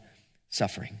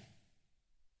long-suffering.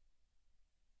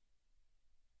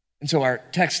 And so our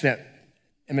text that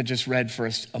Emma just read for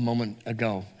us a moment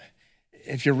ago,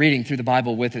 if you're reading through the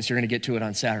Bible with us, you're going to get to it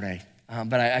on Saturday.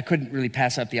 But I couldn't really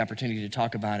pass up the opportunity to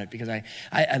talk about it because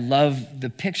I love the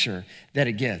picture that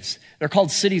it gives. They're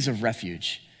called cities of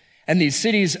refuge. And these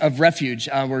cities of refuge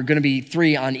were going to be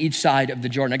 3 on each side of the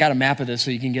Jordan. I got a map of this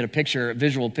so you can get a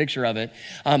visual picture of it.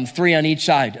 3 on each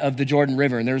side of the Jordan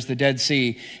River, and there's the Dead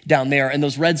Sea down there. And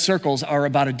those red circles are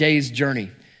about a day's journey.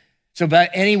 So about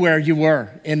anywhere you were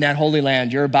in that Holy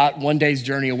Land, you're about 1 day's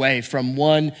journey away from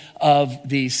one of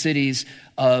the cities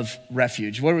of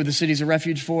refuge. What were the cities of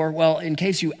refuge for? Well, in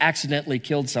case you accidentally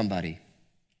killed somebody,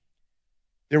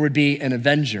 there would be an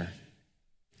avenger,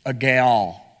 a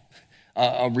Gaal,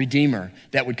 a redeemer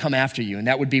that would come after you. And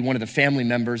that would be one of the family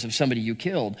members of somebody you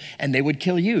killed. And they would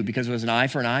kill you because it was an eye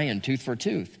for an eye and tooth for a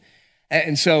tooth.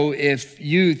 And so if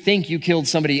you think you killed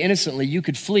somebody innocently, you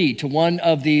could flee to one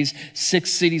of these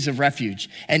 6 cities of refuge.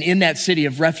 And in that city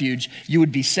of refuge, you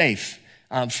would be safe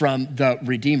from the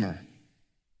Redeemer.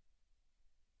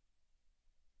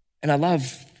 And I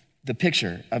love the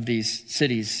picture of these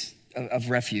cities of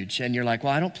refuge. And you're like,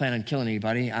 well, I don't plan on killing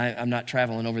anybody. I'm not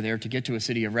traveling over there to get to a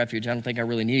city of refuge. I don't think I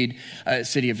really need a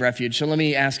city of refuge. So let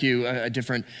me ask you a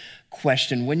different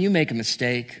question. When you make a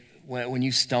mistake, when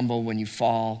you stumble, when you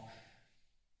fall,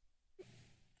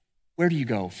 where do you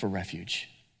go for refuge?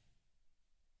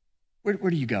 Where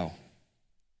do you go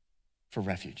for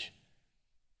refuge?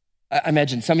 I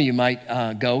imagine some of you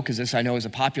might go, because this I know is a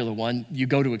popular one, you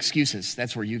go to excuses.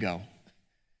 That's where you go.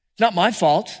 It's not my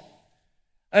fault.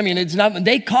 I mean, it's not,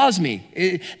 they caused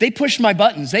me. They pushed my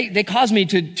buttons. They caused me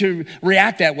to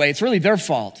react that way. It's really their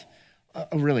fault.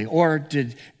 Really? Or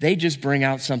did they just bring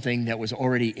out something that was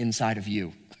already inside of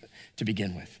you to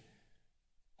begin with?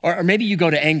 Or maybe you go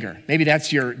to anger. Maybe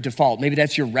that's your default. Maybe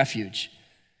that's your refuge.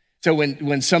 So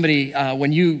when somebody,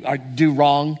 when you do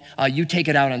wrong, you take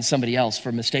it out on somebody else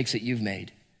for mistakes that you've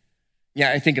made. Yeah,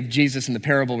 I think of Jesus in the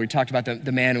parable where he talked about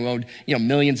the man who owed,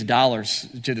 millions of dollars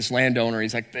to this landowner.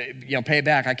 He's like, pay it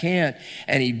back. I can't.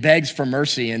 And he begs for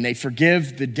mercy, and they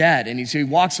forgive the debt. And he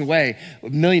walks away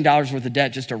with $1 million worth of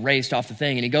debt just erased off the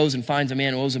thing. And he goes and finds a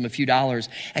man who owes him a few dollars,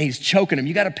 and he's choking him.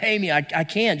 You got to pay me. I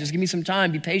can't. Just give me some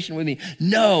time. Be patient with me.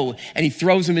 No. And he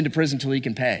throws him into prison till he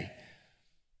can pay.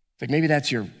 It's like, maybe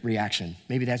that's your reaction.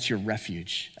 Maybe that's your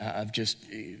refuge of just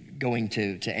going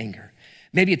to anger.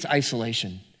 Maybe it's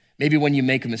isolation. Maybe when you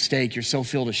make a mistake, you're so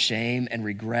filled with shame and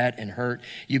regret and hurt,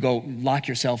 you go lock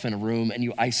yourself in a room and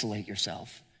you isolate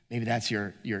yourself. Maybe that's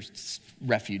your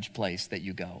refuge place that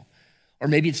you go. Or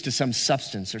maybe it's to some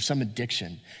substance or some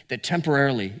addiction that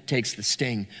temporarily takes the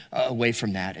sting away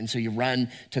from that. And so you run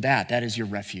to that. That is your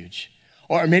refuge.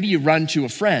 Or maybe you run to a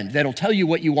friend that'll tell you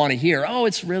what you want to hear. Oh,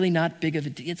 it's really not big of a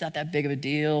deal. It's not that big of a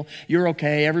deal. You're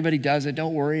okay. Everybody does it.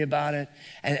 Don't worry about it.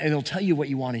 And it'll tell you what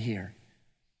you want to hear.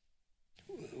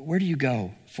 Where do you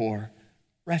go for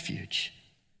refuge?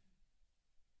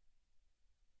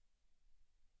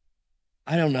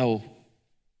 I don't know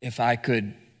if I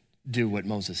could do what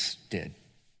Moses did.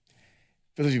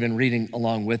 For those who've been reading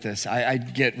along with us, I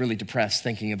get really depressed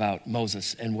thinking about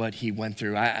Moses and what he went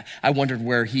through. I wondered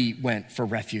where he went for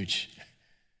refuge.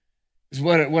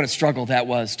 What a struggle that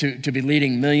was to be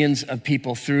leading millions of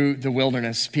people through the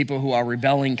wilderness, people who are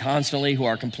rebelling constantly, who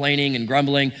are complaining and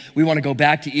grumbling. We want to go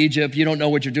back to Egypt. You don't know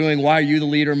what you're doing. Why are you the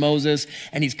leader, Moses?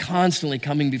 And he's constantly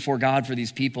coming before God for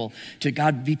these people, to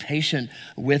God be patient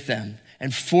with them.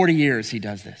 And 40 years he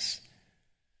does this.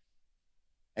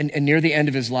 And near the end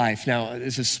of his life, now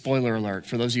this is spoiler alert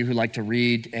for those of you who like to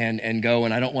read and go,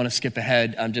 and I don't want to skip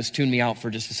ahead, just tune me out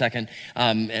for just a second,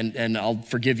 and I'll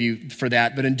forgive you for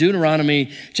that. But in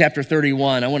Deuteronomy chapter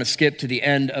 31, I want to skip to the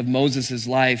end of Moses'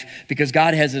 life because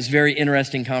God has this very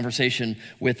interesting conversation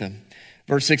with him.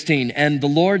 Verse 16, and the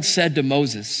Lord said to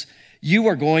Moses, you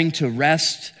are going to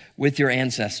rest with your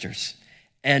ancestors,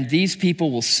 and these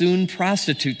people will soon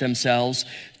prostitute themselves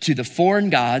to the foreign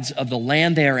gods of the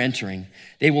land they are entering.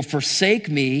 They will forsake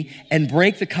me and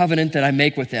break the covenant that I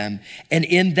make with them. And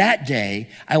in that day,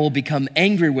 I will become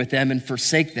angry with them and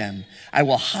forsake them. I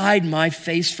will hide my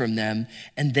face from them,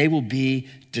 and they will be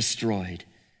destroyed.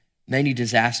 Many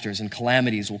disasters and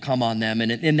calamities will come on them.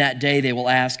 And in that day, they will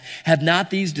ask, have not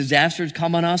these disasters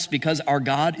come on us because our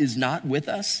God is not with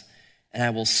us? And I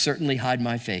will certainly hide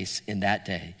my face in that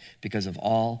day because of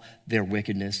all their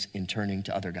wickedness in turning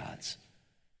to other gods.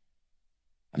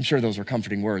 I'm sure those were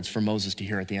comforting words for Moses to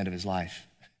hear at the end of his life.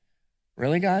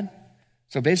 Really, God?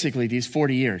 So basically, these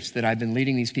 40 years that I've been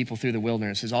leading these people through the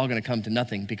wilderness is all going to come to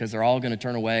nothing because they're all going to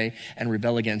turn away and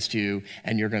rebel against you,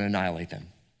 and you're going to annihilate them.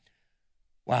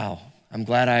 Wow, I'm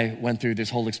glad I went through this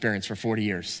whole experience for 40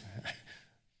 years.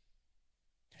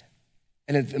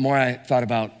 And the more I thought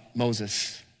about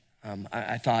Moses,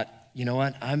 I thought, you know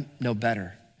what? I'm no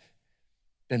better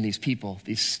than these people,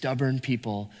 these stubborn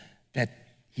people that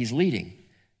he's leading,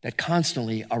 that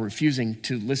constantly are refusing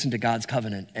to listen to God's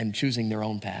covenant and choosing their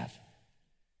own path.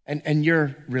 And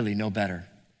you're really no better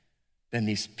than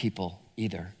these people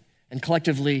either. And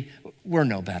collectively, we're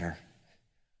no better.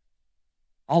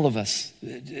 All of us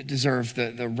deserve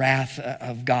the wrath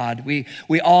of God. We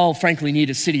all, frankly, need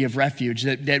a city of refuge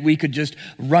that we could just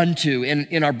run to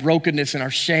in our brokenness and our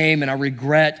shame and our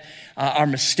regret, our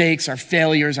mistakes, our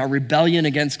failures, our rebellion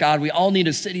against God. We all need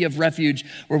a city of refuge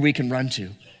where we can run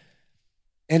to.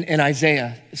 And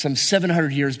Isaiah, some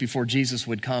 700 years before Jesus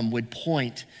would come, would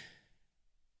point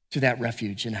to that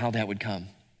refuge and how that would come.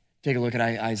 Take a look at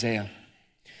Isaiah.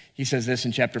 He says this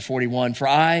in chapter 41, for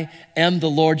I am the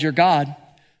Lord your God,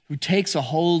 who takes a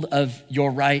hold of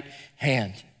your right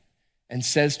hand and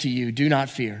says to you, do not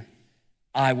fear,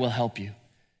 I will help you.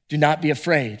 Do not be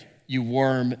afraid, you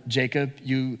worm Jacob,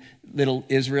 you little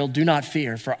Israel. Do not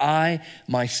fear, for I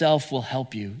myself will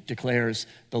help you, declares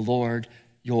the Lord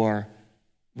your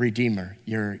Redeemer,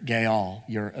 your Gaal,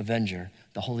 your Avenger,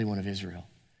 the Holy One of Israel.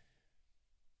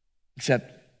 Except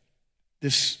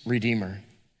this Redeemer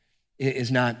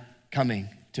is not coming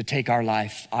to take our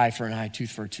life, eye for an eye,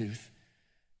 tooth for a tooth.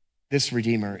 This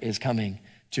Redeemer is coming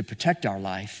to protect our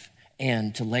life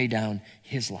and to lay down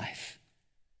his life.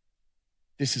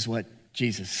 This is what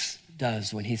Jesus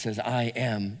does when he says, I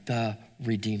am the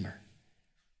Redeemer.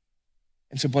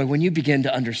 And so, boy, when you begin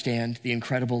to understand the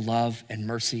incredible love and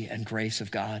mercy and grace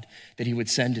of God, that he would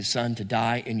send his son to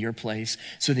die in your place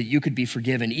so that you could be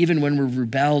forgiven, even when we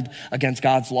rebelled against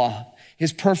God's law,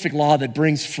 his perfect law that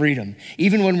brings freedom,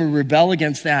 even when we rebel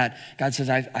against that, God says,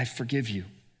 I forgive you.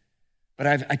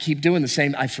 But I keep doing the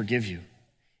same, I forgive you.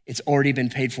 It's already been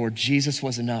paid for. Jesus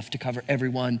was enough to cover every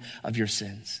one of your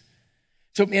sins.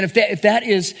 So, man, if that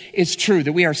is true,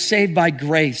 that we are saved by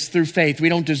grace through faith, we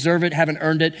don't deserve it, haven't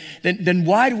earned it, then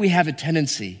why do we have a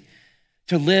tendency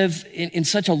to live in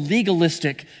such a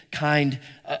legalistic kind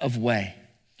of way?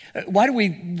 Why do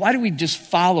we just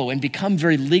follow and become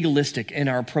very legalistic in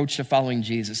our approach to following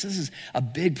Jesus? This is a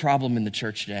big problem in the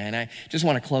church today, and I just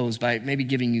want to close by maybe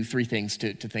giving you 3 things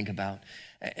to think about.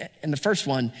 And the first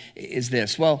one is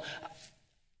this. Well,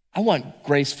 I want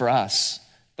grace for us,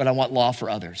 but I want law for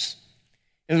others.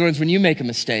 In other words, when you make a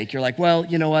mistake, you're like, well,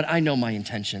 you know what? I know my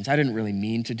intentions. I didn't really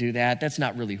mean to do that. That's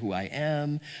not really who I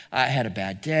am. I had a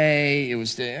bad day. It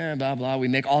was blah, blah. We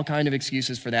make all kinds of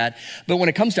excuses for that. But when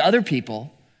it comes to other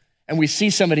people and we see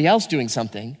somebody else doing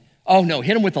something, oh no,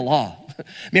 hit them with the law.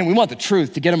 Man, we want the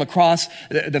truth to get them across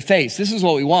the face. This is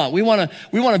what we want. We want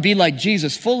to be like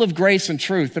Jesus, full of grace and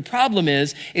truth. The problem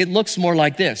is it looks more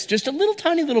like this, just a little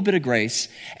tiny little bit of grace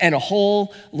and a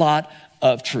whole lot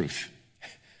of truth.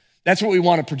 That's what we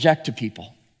want to project to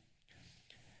people.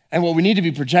 And what we need to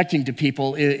be projecting to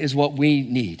people is what we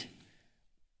need.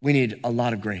 We need a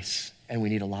lot of grace and we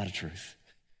need a lot of truth.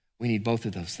 We need both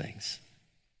of those things.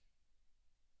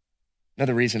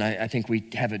 Another reason I think we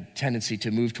have a tendency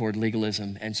to move toward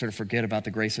legalism and sort of forget about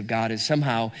the grace of God is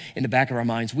somehow in the back of our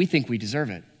minds, we think we deserve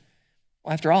it.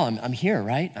 Well, after all, I'm here,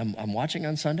 right? I'm watching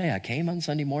on Sunday. I came on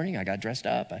Sunday morning. I got dressed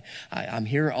up. I'm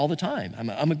here all the time.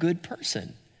 I'm a good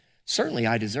person. Certainly,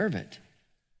 I deserve it.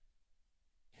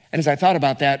 And as I thought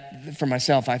about that for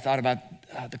myself, I thought about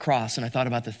the cross, and I thought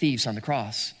about the thieves on the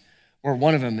cross, where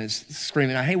one of them is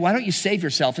screaming, hey, why don't you save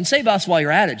yourself? And save us while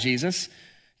you're at it, Jesus.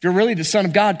 If you're really the Son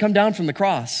of God, come down from the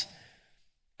cross.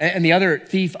 And the other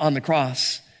thief on the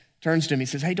cross turns to him. He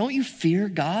says, hey, don't you fear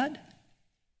God?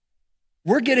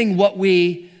 We're getting what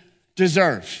we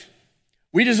deserve.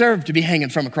 We deserve to be hanging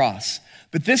from a cross.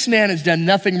 But this man has done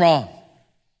nothing wrong.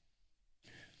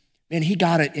 Man, he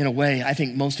got it in a way I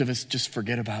think most of us just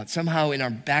forget about. Somehow in our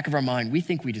back of our mind, we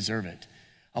think we deserve it.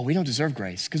 Oh, we don't deserve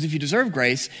grace. Because if you deserve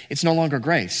grace, it's no longer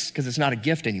grace because it's not a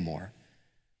gift anymore.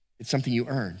 It's something you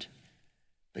earned.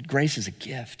 But grace is a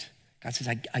gift. God says,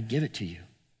 I give it to you.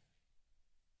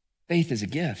 Faith is a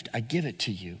gift. I give it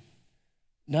to you.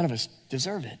 None of us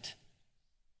deserve it.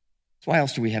 So why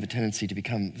else do we have a tendency to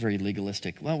become very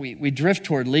legalistic? Well, we drift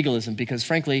toward legalism because,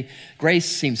 frankly, grace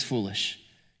seems foolish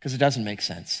because it doesn't make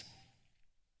sense.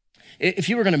 If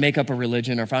you were going to make up a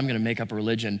religion, or if I'm going to make up a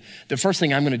religion, the first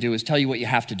thing I'm going to do is tell you what you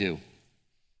have to do.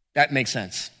 That makes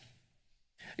sense.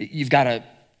 You've got to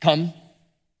come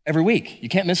every week. You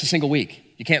can't miss a single week.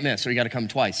 You can't miss, or you got to come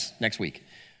twice next week.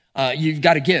 You've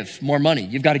got to give more money.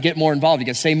 You've got to get more involved. You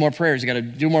got to say more prayers. You got to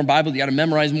do more Bible. You got to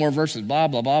memorize more verses, blah,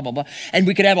 blah, blah, blah, blah. And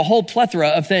we could have a whole plethora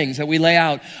of things that we lay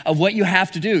out of what you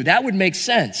have to do. That would make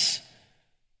sense.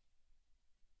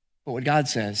 But what God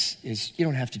says is you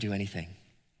don't have to do anything.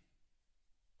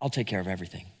 I'll take care of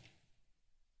everything.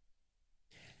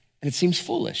 And it seems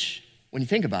foolish when you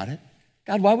think about it.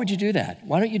 God, why would you do that?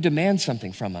 Why don't you demand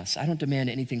something from us? I don't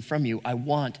demand anything from you. I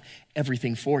want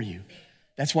everything for you.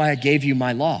 That's why I gave you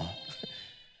my law.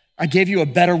 I gave you a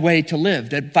better way to live,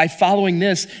 that by following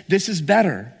this is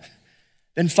better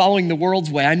than following the world's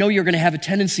way. I know you're going to have a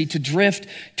tendency to drift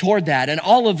toward that, and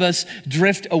all of us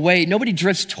drift away. Nobody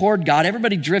drifts toward God.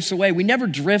 Everybody drifts away. We never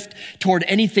drift toward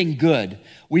anything good.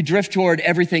 We drift toward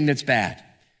everything that's bad.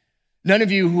 None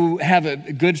of you who have a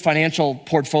good financial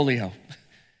portfolio,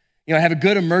 have a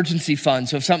good emergency fund.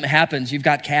 So if something happens, you've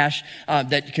got cash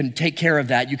that can take care of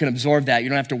that. You can absorb that. You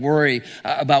don't have to worry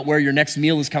about where your next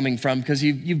meal is coming from because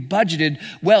you've budgeted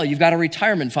well. You've got a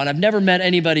retirement fund. I've never met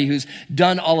anybody who's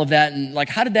done all of that. And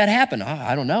how did that happen?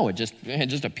 I don't know. It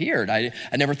just appeared. I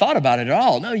never thought about it at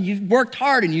all. No, you worked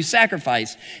hard and you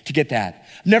sacrificed to get that.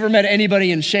 I've never met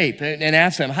anybody in shape and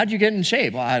asked them, how'd you get in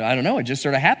shape? Well, I don't know. It just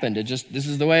sort of happened. This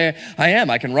is the way I am.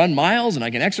 I can run miles and I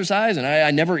can exercise and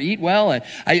I never eat well. And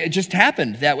it just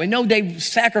happened that way. No, they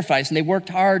sacrificed and they worked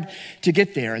hard to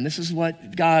get there. And this is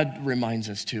what God reminds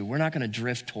us too. We're not going to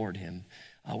drift toward him.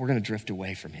 We're going to drift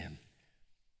away from him.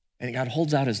 And God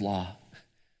holds out his law,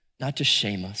 not to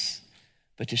shame us,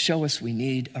 but to show us we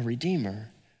need a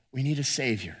redeemer. We need a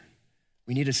savior. We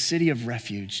We need a city of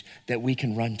refuge that we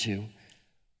can run to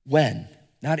when,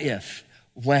 not if,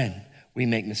 when we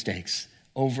make mistakes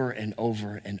over and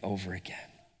over and over again.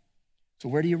 So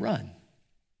where do you run?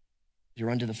 Do you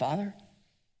run to the Father?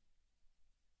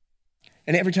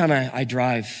 And every time I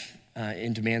drive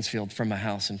into Mansfield from my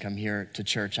house and come here to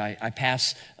church, I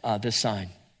pass this sign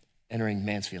entering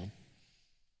Mansfield.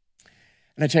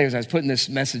 And I tell you, as I was putting this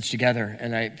message together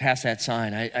and I passed that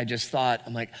sign, I just thought,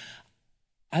 I'm like,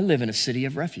 I live in a city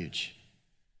of refuge.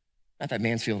 Not that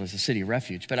Mansfield is a city of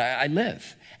refuge, but I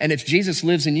live. And if Jesus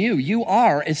lives in you, you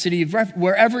are a city of refuge.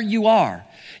 Wherever you are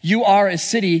a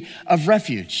city of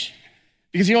refuge.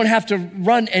 Because you don't have to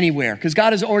run anywhere, because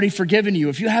God has already forgiven you.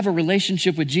 If you have a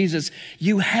relationship with Jesus,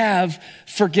 you have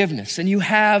forgiveness and you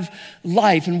have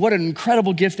life, and what an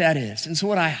incredible gift that is. And so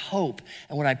what I hope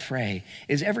and what I pray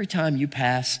is every time you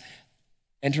pass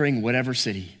entering whatever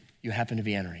city you happen to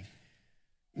be entering,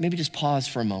 maybe just pause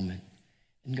for a moment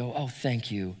and go, oh,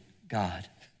 thank you, God,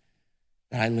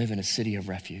 that I live in a city of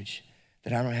refuge,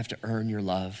 that I don't have to earn your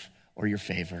love or your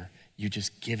favor. You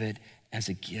just give it as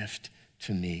a gift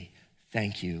to me.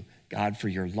 Thank you, God, for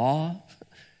your law.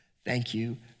 Thank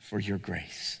you for your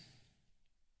grace.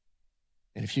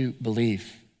 And if you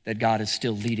believe that God is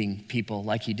still leading people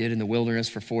like he did in the wilderness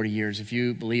for 40 years, if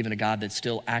you believe in a God that's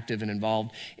still active and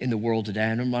involved in the world today,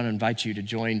 I want to invite you to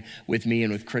join with me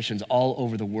and with Christians all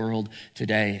over the world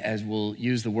today as we'll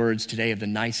use the words today of the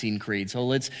Nicene Creed. So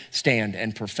let's stand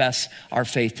and profess our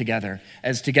faith together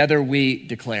as together we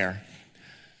declare,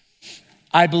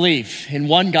 I believe in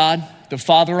one God, the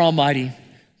Father Almighty,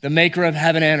 the maker of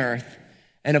heaven and earth,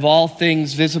 and of all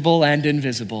things visible and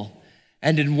invisible,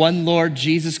 and in one Lord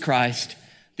Jesus Christ,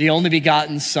 the only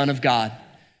begotten Son of God,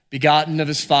 begotten of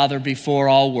his Father before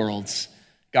all worlds,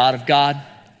 God of God,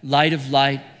 light of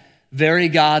light, very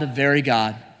God of very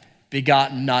God,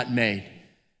 begotten, not made,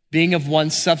 being of one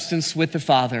substance with the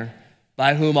Father,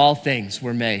 by whom all things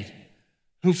were made,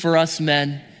 who for us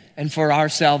men and for our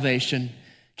salvation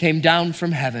came down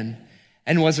from heaven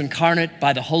and was incarnate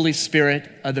by the Holy Spirit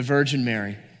of the Virgin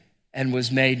Mary, and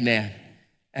was made man,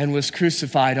 and was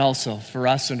crucified also for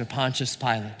us under Pontius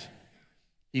Pilate.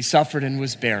 He suffered and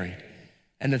was buried.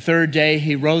 And the third day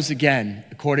he rose again,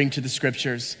 according to the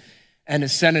scriptures, and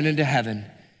ascended into heaven,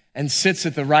 and sits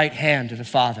at the right hand of the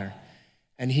Father.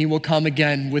 And he will come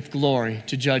again with glory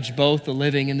to judge both the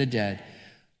living and the dead.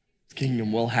 His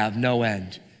kingdom will have no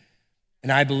end.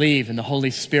 And I believe in the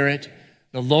Holy Spirit,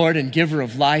 the Lord and giver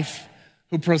of life,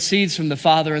 who proceeds from the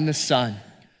Father and the Son,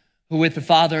 who with the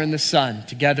Father and the Son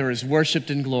together is worshiped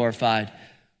and glorified,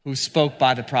 who spoke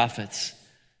by the prophets.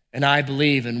 And I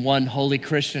believe in one holy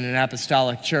Christian and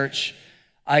apostolic church.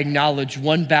 I acknowledge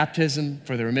one baptism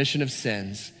for the remission of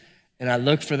sins, and I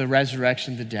look for the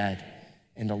resurrection of the dead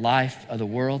and the life of the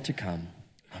world to come.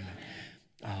 Amen.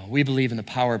 We believe in the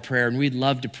power of prayer, and we'd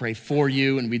love to pray for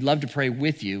you, and we'd love to pray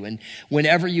with you. And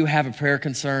whenever you have a prayer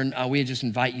concern, we just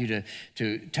invite you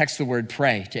to text the word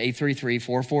pray to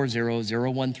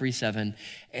 833-440-0137,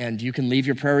 and you can leave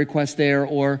your prayer request there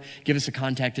or give us the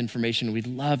contact information. We'd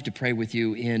love to pray with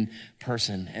you in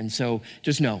person. And so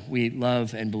just know we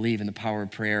love and believe in the power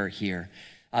of prayer here.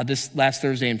 This last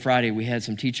Thursday and Friday, we had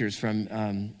some teachers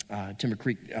from Timber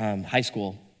Creek High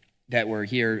School that were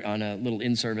here on a little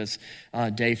in-service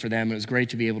day for them. It was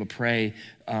great to be able to pray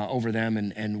over them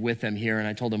and with them here. And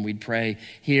I told them we'd pray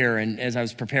here. And as I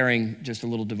was preparing just a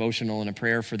little devotional and a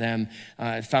prayer for them,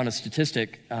 I found a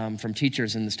statistic from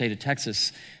teachers in the state of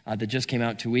Texas that just came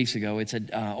out 2 weeks ago. It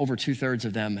said over 2/3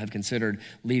 of them have considered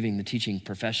leaving the teaching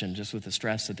profession just with the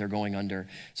stress that they're going under.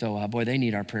 So boy, they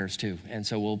need our prayers too. And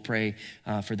so we'll pray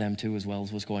for them too, as well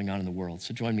as what's going on in the world.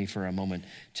 So join me for a moment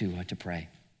to pray.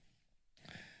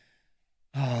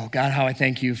 Oh, God, how I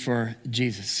thank you for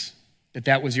Jesus,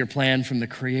 that was your plan from the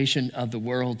creation of the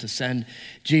world to send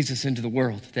Jesus into the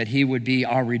world, that he would be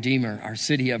our Redeemer, our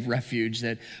city of refuge,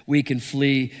 that we can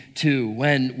flee to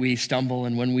when we stumble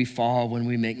and when we fall, when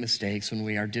we make mistakes, when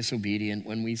we are disobedient,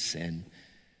 when we sin.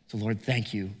 So, Lord,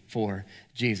 thank you for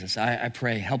Jesus. I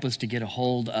pray, help us to get a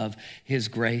hold of his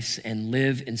grace and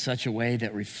live in such a way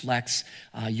that reflects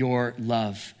your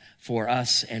love for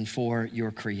us and for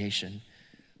your creation.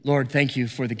 Lord, thank you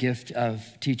for the gift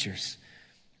of teachers.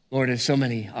 Lord, as so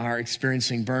many are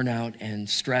experiencing burnout and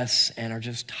stress and are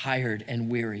just tired and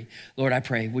weary, Lord, I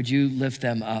pray, would you lift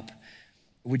them up?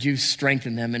 Would you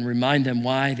strengthen them and remind them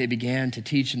why they began to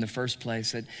teach in the first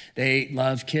place, that they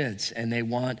love kids and they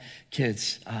want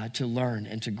kids to learn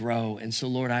and to grow. And so,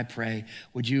 Lord, I pray,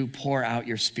 would you pour out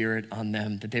your Spirit on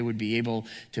them, that they would be able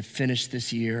to finish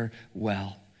this year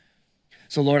well.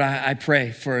 So Lord, I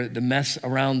pray for the mess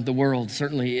around the world,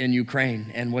 certainly in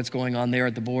Ukraine and what's going on there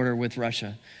at the border with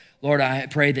Russia. Lord, I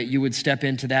pray that you would step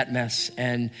into that mess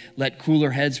and let cooler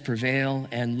heads prevail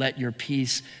and let your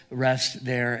peace rest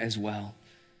there as well.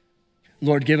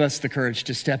 Lord, give us the courage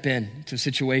to step in to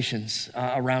situations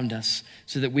around us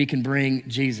so that we can bring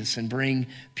Jesus and bring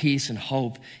peace and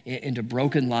hope into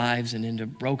broken lives and into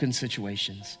broken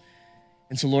situations.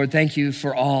 And so, Lord, thank you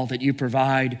for all that you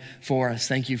provide for us.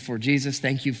 Thank you for Jesus.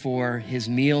 Thank you for his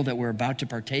meal that we're about to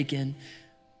partake in.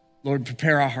 Lord,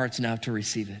 prepare our hearts now to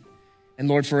receive it. And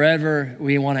Lord, forever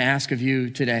we want to ask of you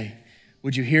today,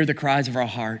 would you hear the cries of our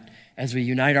heart as we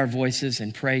unite our voices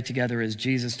and pray together as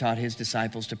Jesus taught his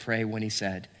disciples to pray when he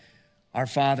said, Our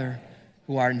Father,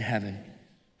 who art in heaven,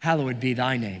 hallowed be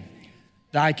thy name.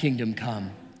 Thy kingdom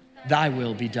come, thy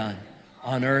will be done,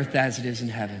 on earth as it is in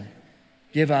heaven.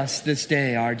 Give us this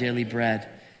day our daily bread,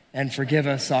 and forgive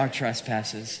us our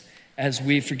trespasses, as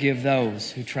we forgive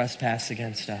those who trespass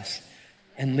against us.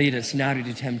 And lead us not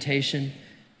into temptation,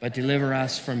 but deliver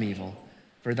us from evil.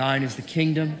 For thine is the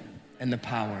kingdom, and the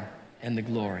power, and the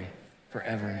glory,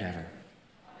 forever and ever.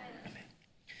 Amen.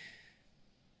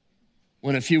 Well,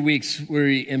 in a few weeks,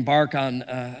 we embark on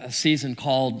a season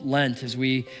called Lent as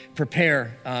we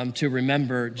prepare to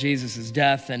remember Jesus'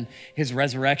 death and his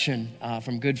resurrection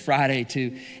from Good Friday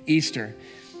to Easter.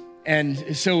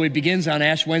 And so it begins on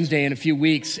Ash Wednesday in a few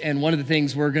weeks. And one of the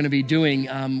things we're going to be doing,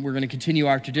 we're going to continue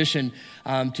our tradition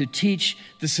to teach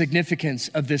the significance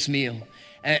of this meal.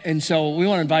 And so we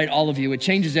want to invite all of you. It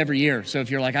changes every year. So if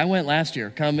you're like, I went last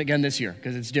year, come again this year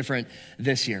because it's different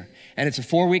this year. And it's a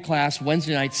 4-week class,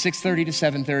 Wednesday night, 6:30 to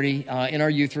 7:30 in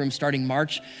our youth room starting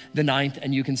March the 9th.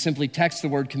 And you can simply text the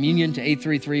word communion to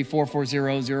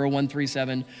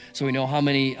 833-440-0137 so we know how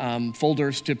many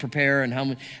folders to prepare and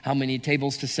how many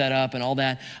tables to set up and all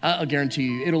that. I'll guarantee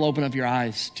you it'll open up your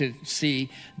eyes to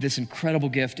see this incredible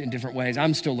gift in different ways.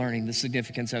 I'm still learning the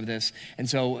significance of this. And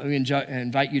so we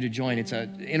invite you to join. It's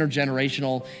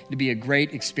intergenerational, to be a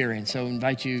great experience. So I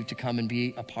invite you to come and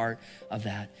be a part of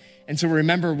that. And so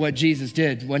remember what Jesus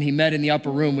did when he met in the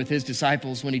upper room with his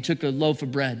disciples, when he took a loaf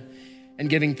of bread and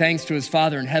giving thanks to his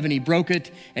Father in heaven, he broke it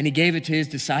and he gave it to his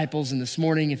disciples. And this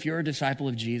morning, if you're a disciple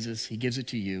of Jesus, he gives it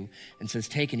to you and says,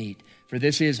 take and eat, for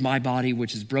this is my body,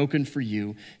 which is broken for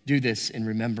you. Do this in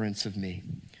remembrance of me.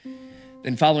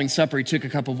 Then following supper, he took a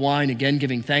cup of wine, again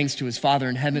giving thanks to his Father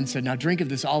in heaven, said, now drink of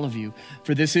this, all of you,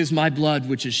 for this is my blood,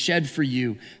 which is shed for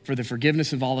you for the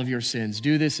forgiveness of all of your sins.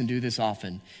 Do this and do this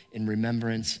often in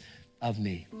remembrance of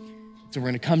me. So we're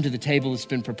going to come to the table that's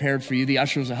been prepared for you. The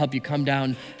ushers will help you come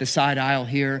down the side aisle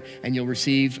here, and you'll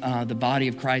receive the body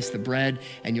of Christ, the bread,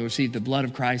 and you'll receive the blood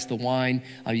of Christ, the wine.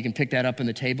 You can pick that up on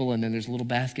the table, and then there's a little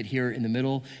basket here in the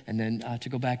middle, and then to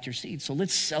go back to your seat. So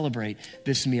let's celebrate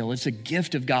this meal. It's a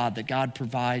gift of God that God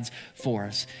provides for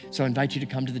us. So I invite you to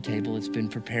come to the table. It's been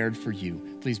prepared for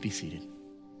you. Please be seated.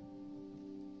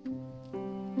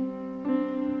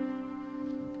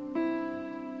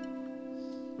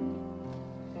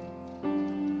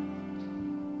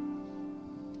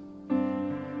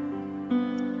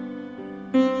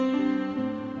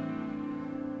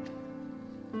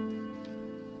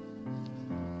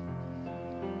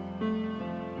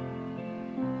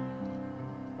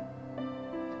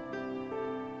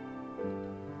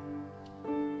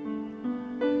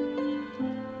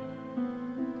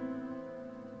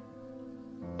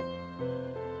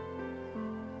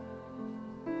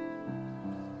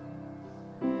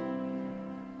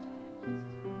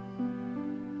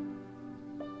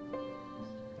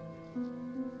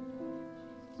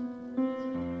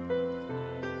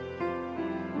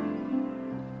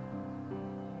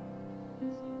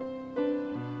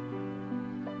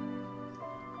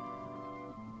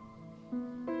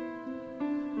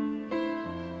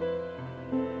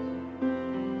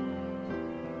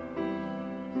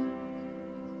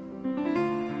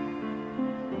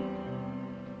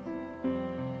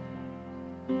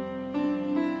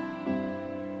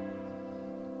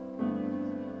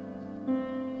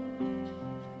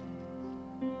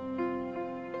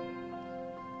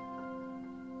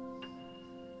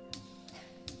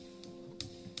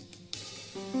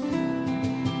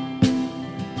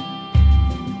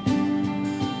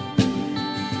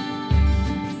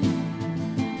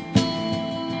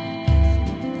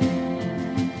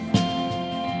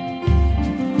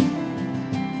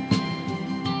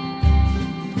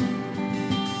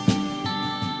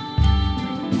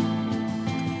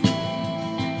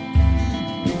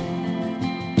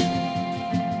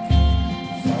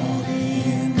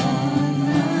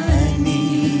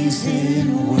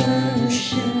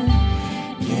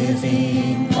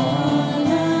 Giving all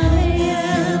I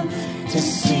am to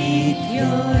see seek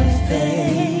your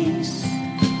face.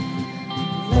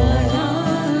 Lord,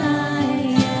 all I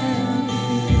am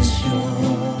is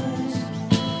yours.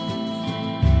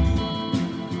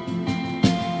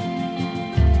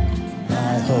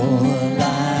 My whole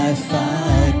life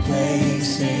I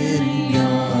place in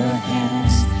your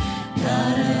hands.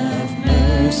 God of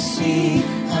mercy,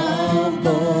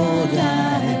 humbled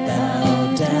I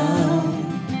bow down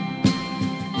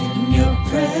in your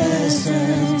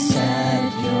presence at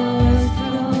your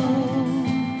throne.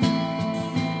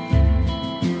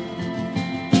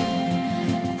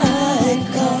 I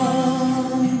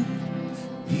call,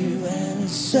 you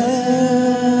answer,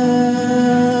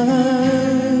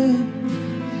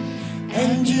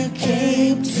 and you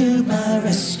came to my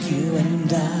rescue,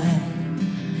 and I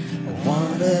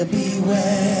wanna be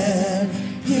where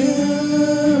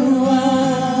you are.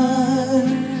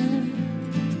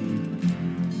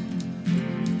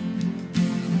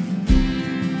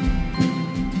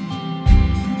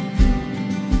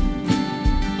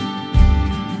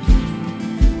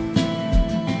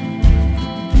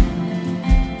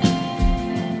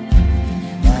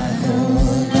 My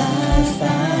whole life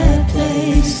I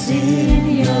place in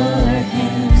your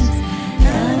hands.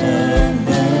 Out of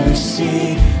mercy,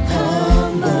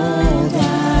 humbled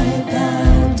I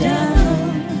bow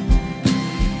down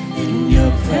in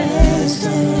your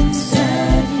presence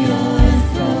at your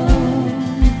throne.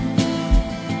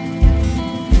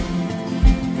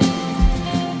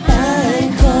 I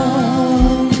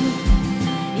call,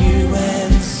 you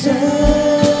answer,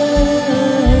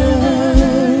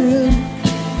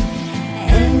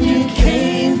 and you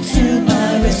came to my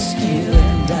rescue,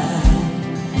 and I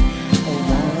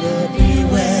wanna be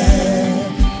where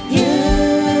you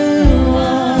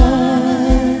are.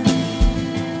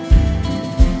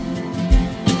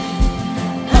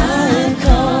 I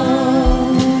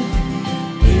call,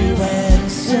 you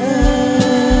answer,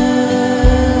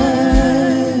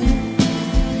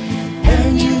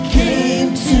 and you came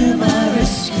to my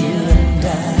rescue, and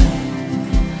I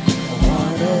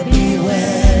wanna be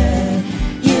where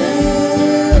you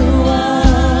are.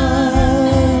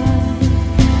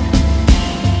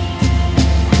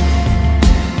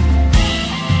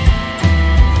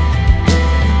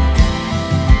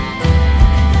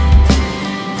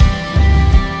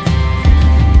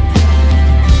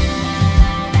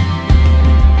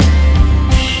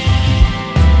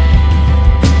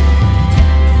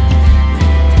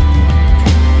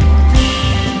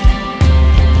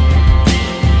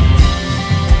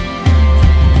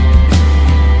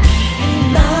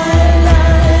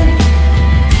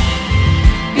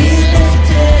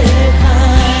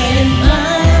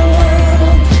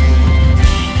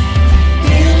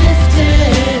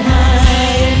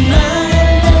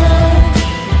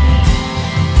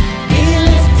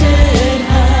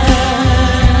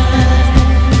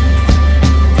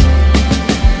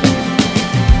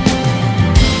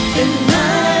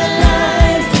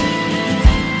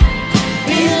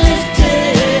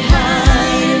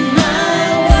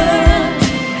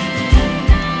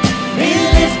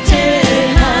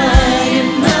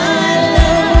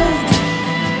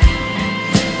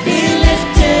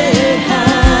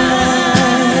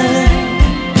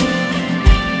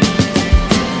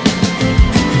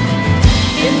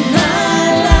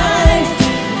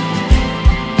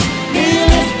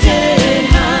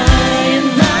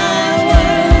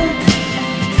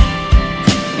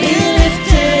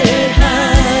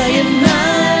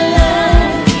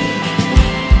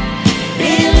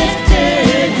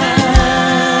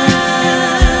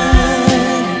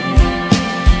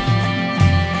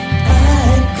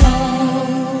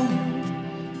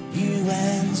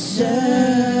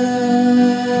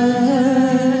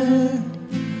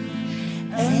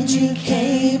 And you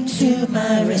came to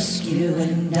my rescue,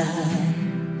 and I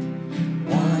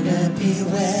wanna be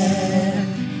where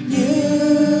you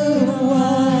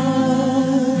are.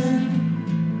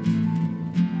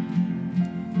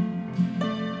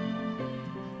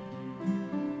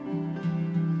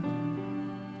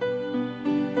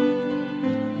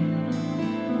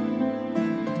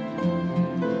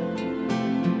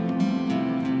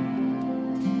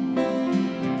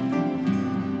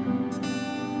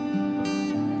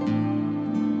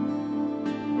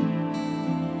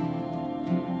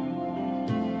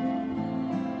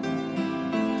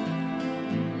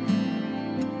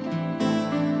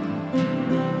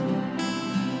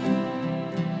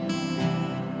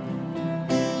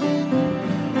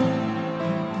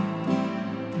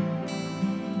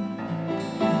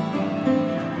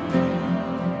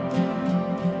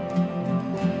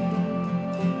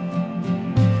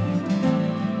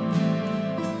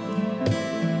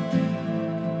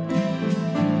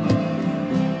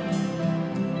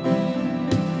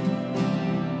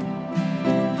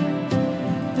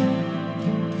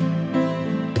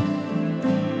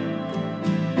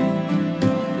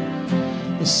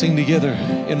 sing together,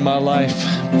 in my life.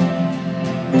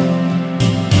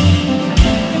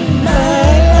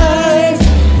 My life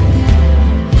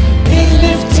be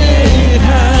lifted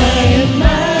high, in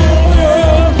my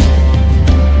world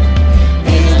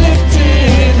be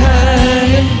lifted high,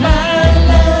 in my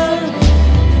love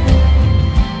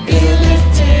be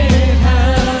lifted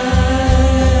high.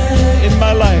 In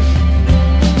my life.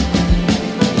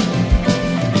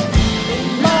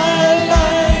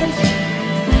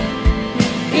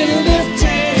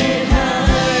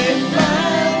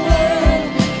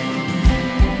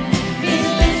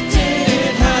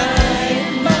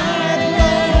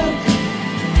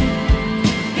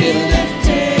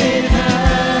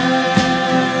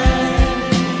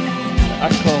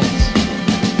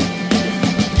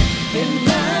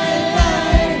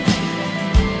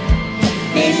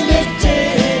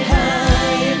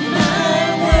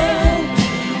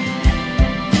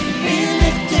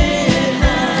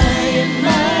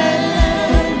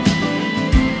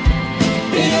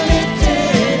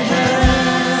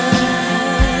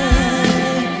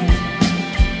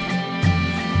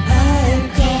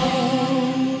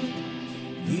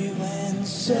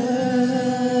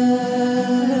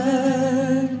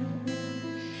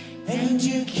 And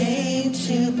you came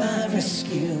to my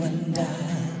rescue, and I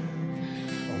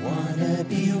wanna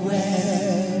be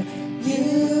where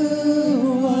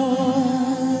you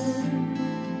are.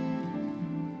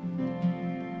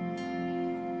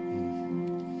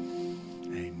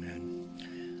 Amen.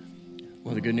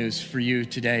 Well, the good news for you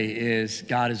today is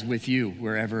God is with you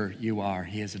wherever you are.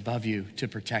 He is above you to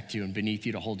protect you and beneath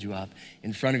you to hold you up,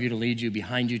 in front of you to lead you,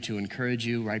 behind you to encourage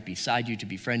you, right beside you to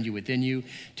befriend you, within you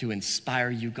to inspire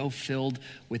you. Go filled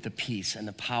with the peace and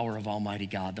the power of Almighty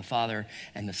God, the Father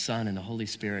and the Son and the Holy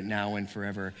Spirit, now and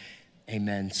forever.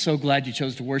 Amen. So glad you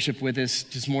chose to worship with us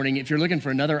this morning. If you're looking for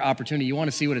another opportunity, you want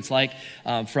to see what it's like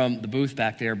from the booth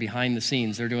back there behind the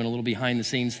scenes. They're doing a little behind the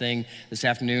scenes thing this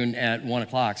afternoon at 1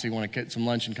 o'clock. So you want to get some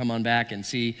lunch and come on back and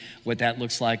see what that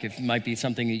looks like. If it might be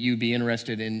something that you'd be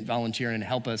interested in volunteering and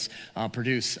help us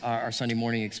produce our Sunday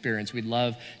morning experience, we'd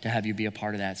love to have you be a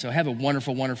part of that. So have a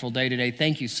wonderful, wonderful day today.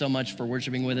 Thank you so much for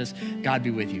worshiping with us. God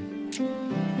be with you.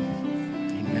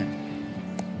 Amen.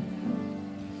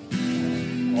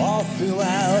 All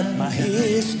throughout my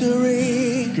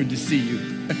history, Good to see you.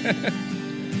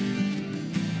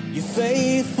 your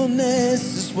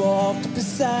faithfulness has walked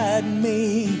beside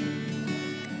me.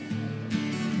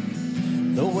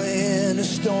 The winter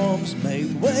storms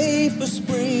made way for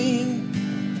spring.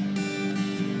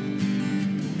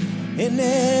 In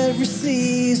every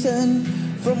season,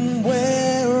 from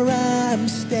where I'm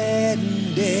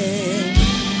standing,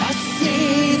 I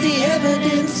see the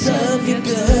evidence of your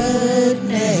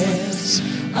goodness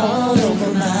all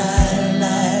over my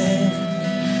life,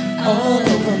 all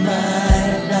over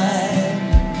my life.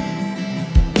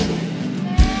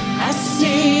 I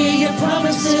see your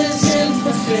promises in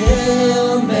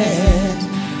fulfillment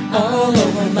all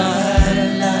over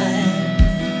my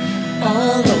life,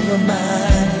 all over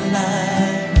my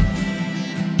life.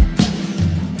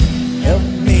 Help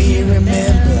me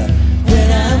remember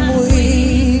when I'm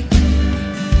weak.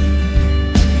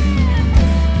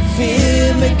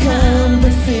 Fear may come,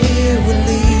 but fear will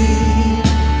leave.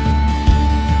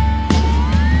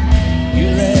 You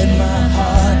led my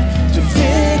heart to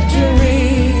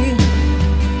victory.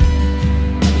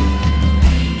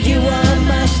 You are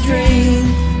my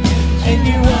strength, and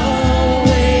you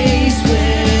always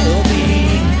will be.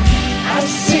 I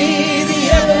see the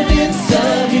evidence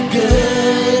of your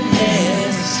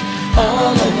goodness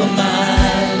all over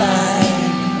my life,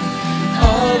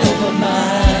 all over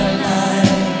my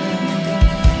life.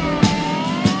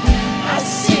 I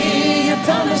see your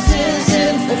promises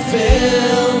in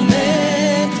fulfillment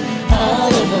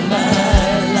all over my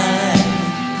life,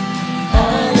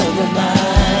 all over my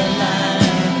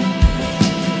life.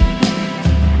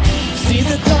 See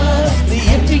the cross, the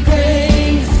empty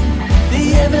grave, the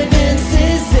evidence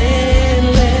is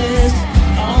endless.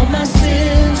 All my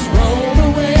sins rolled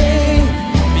away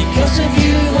because of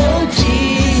you, oh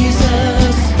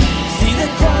Jesus. See the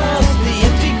cross, the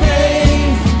empty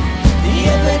grave, the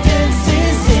evidence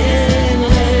is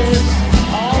endless.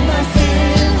 All my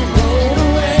sins rolled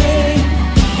away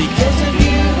because of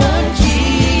you, oh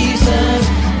Jesus.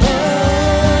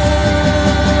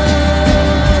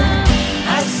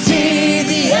 I see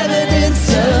the evidence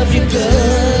of your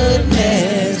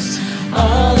goodness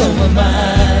all over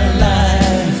my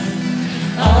life,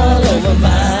 all over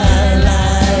my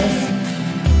life.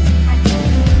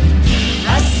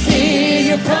 I see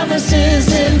your promises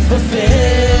in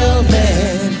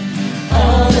fulfillment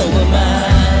all over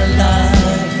my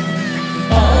life,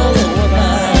 all over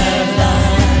my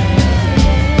life.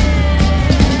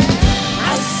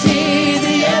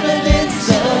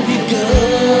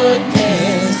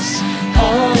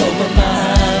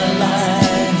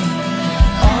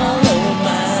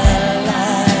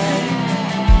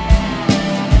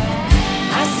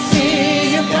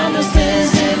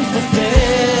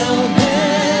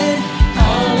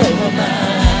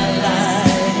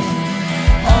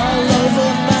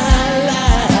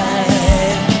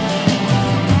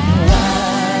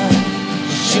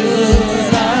 good.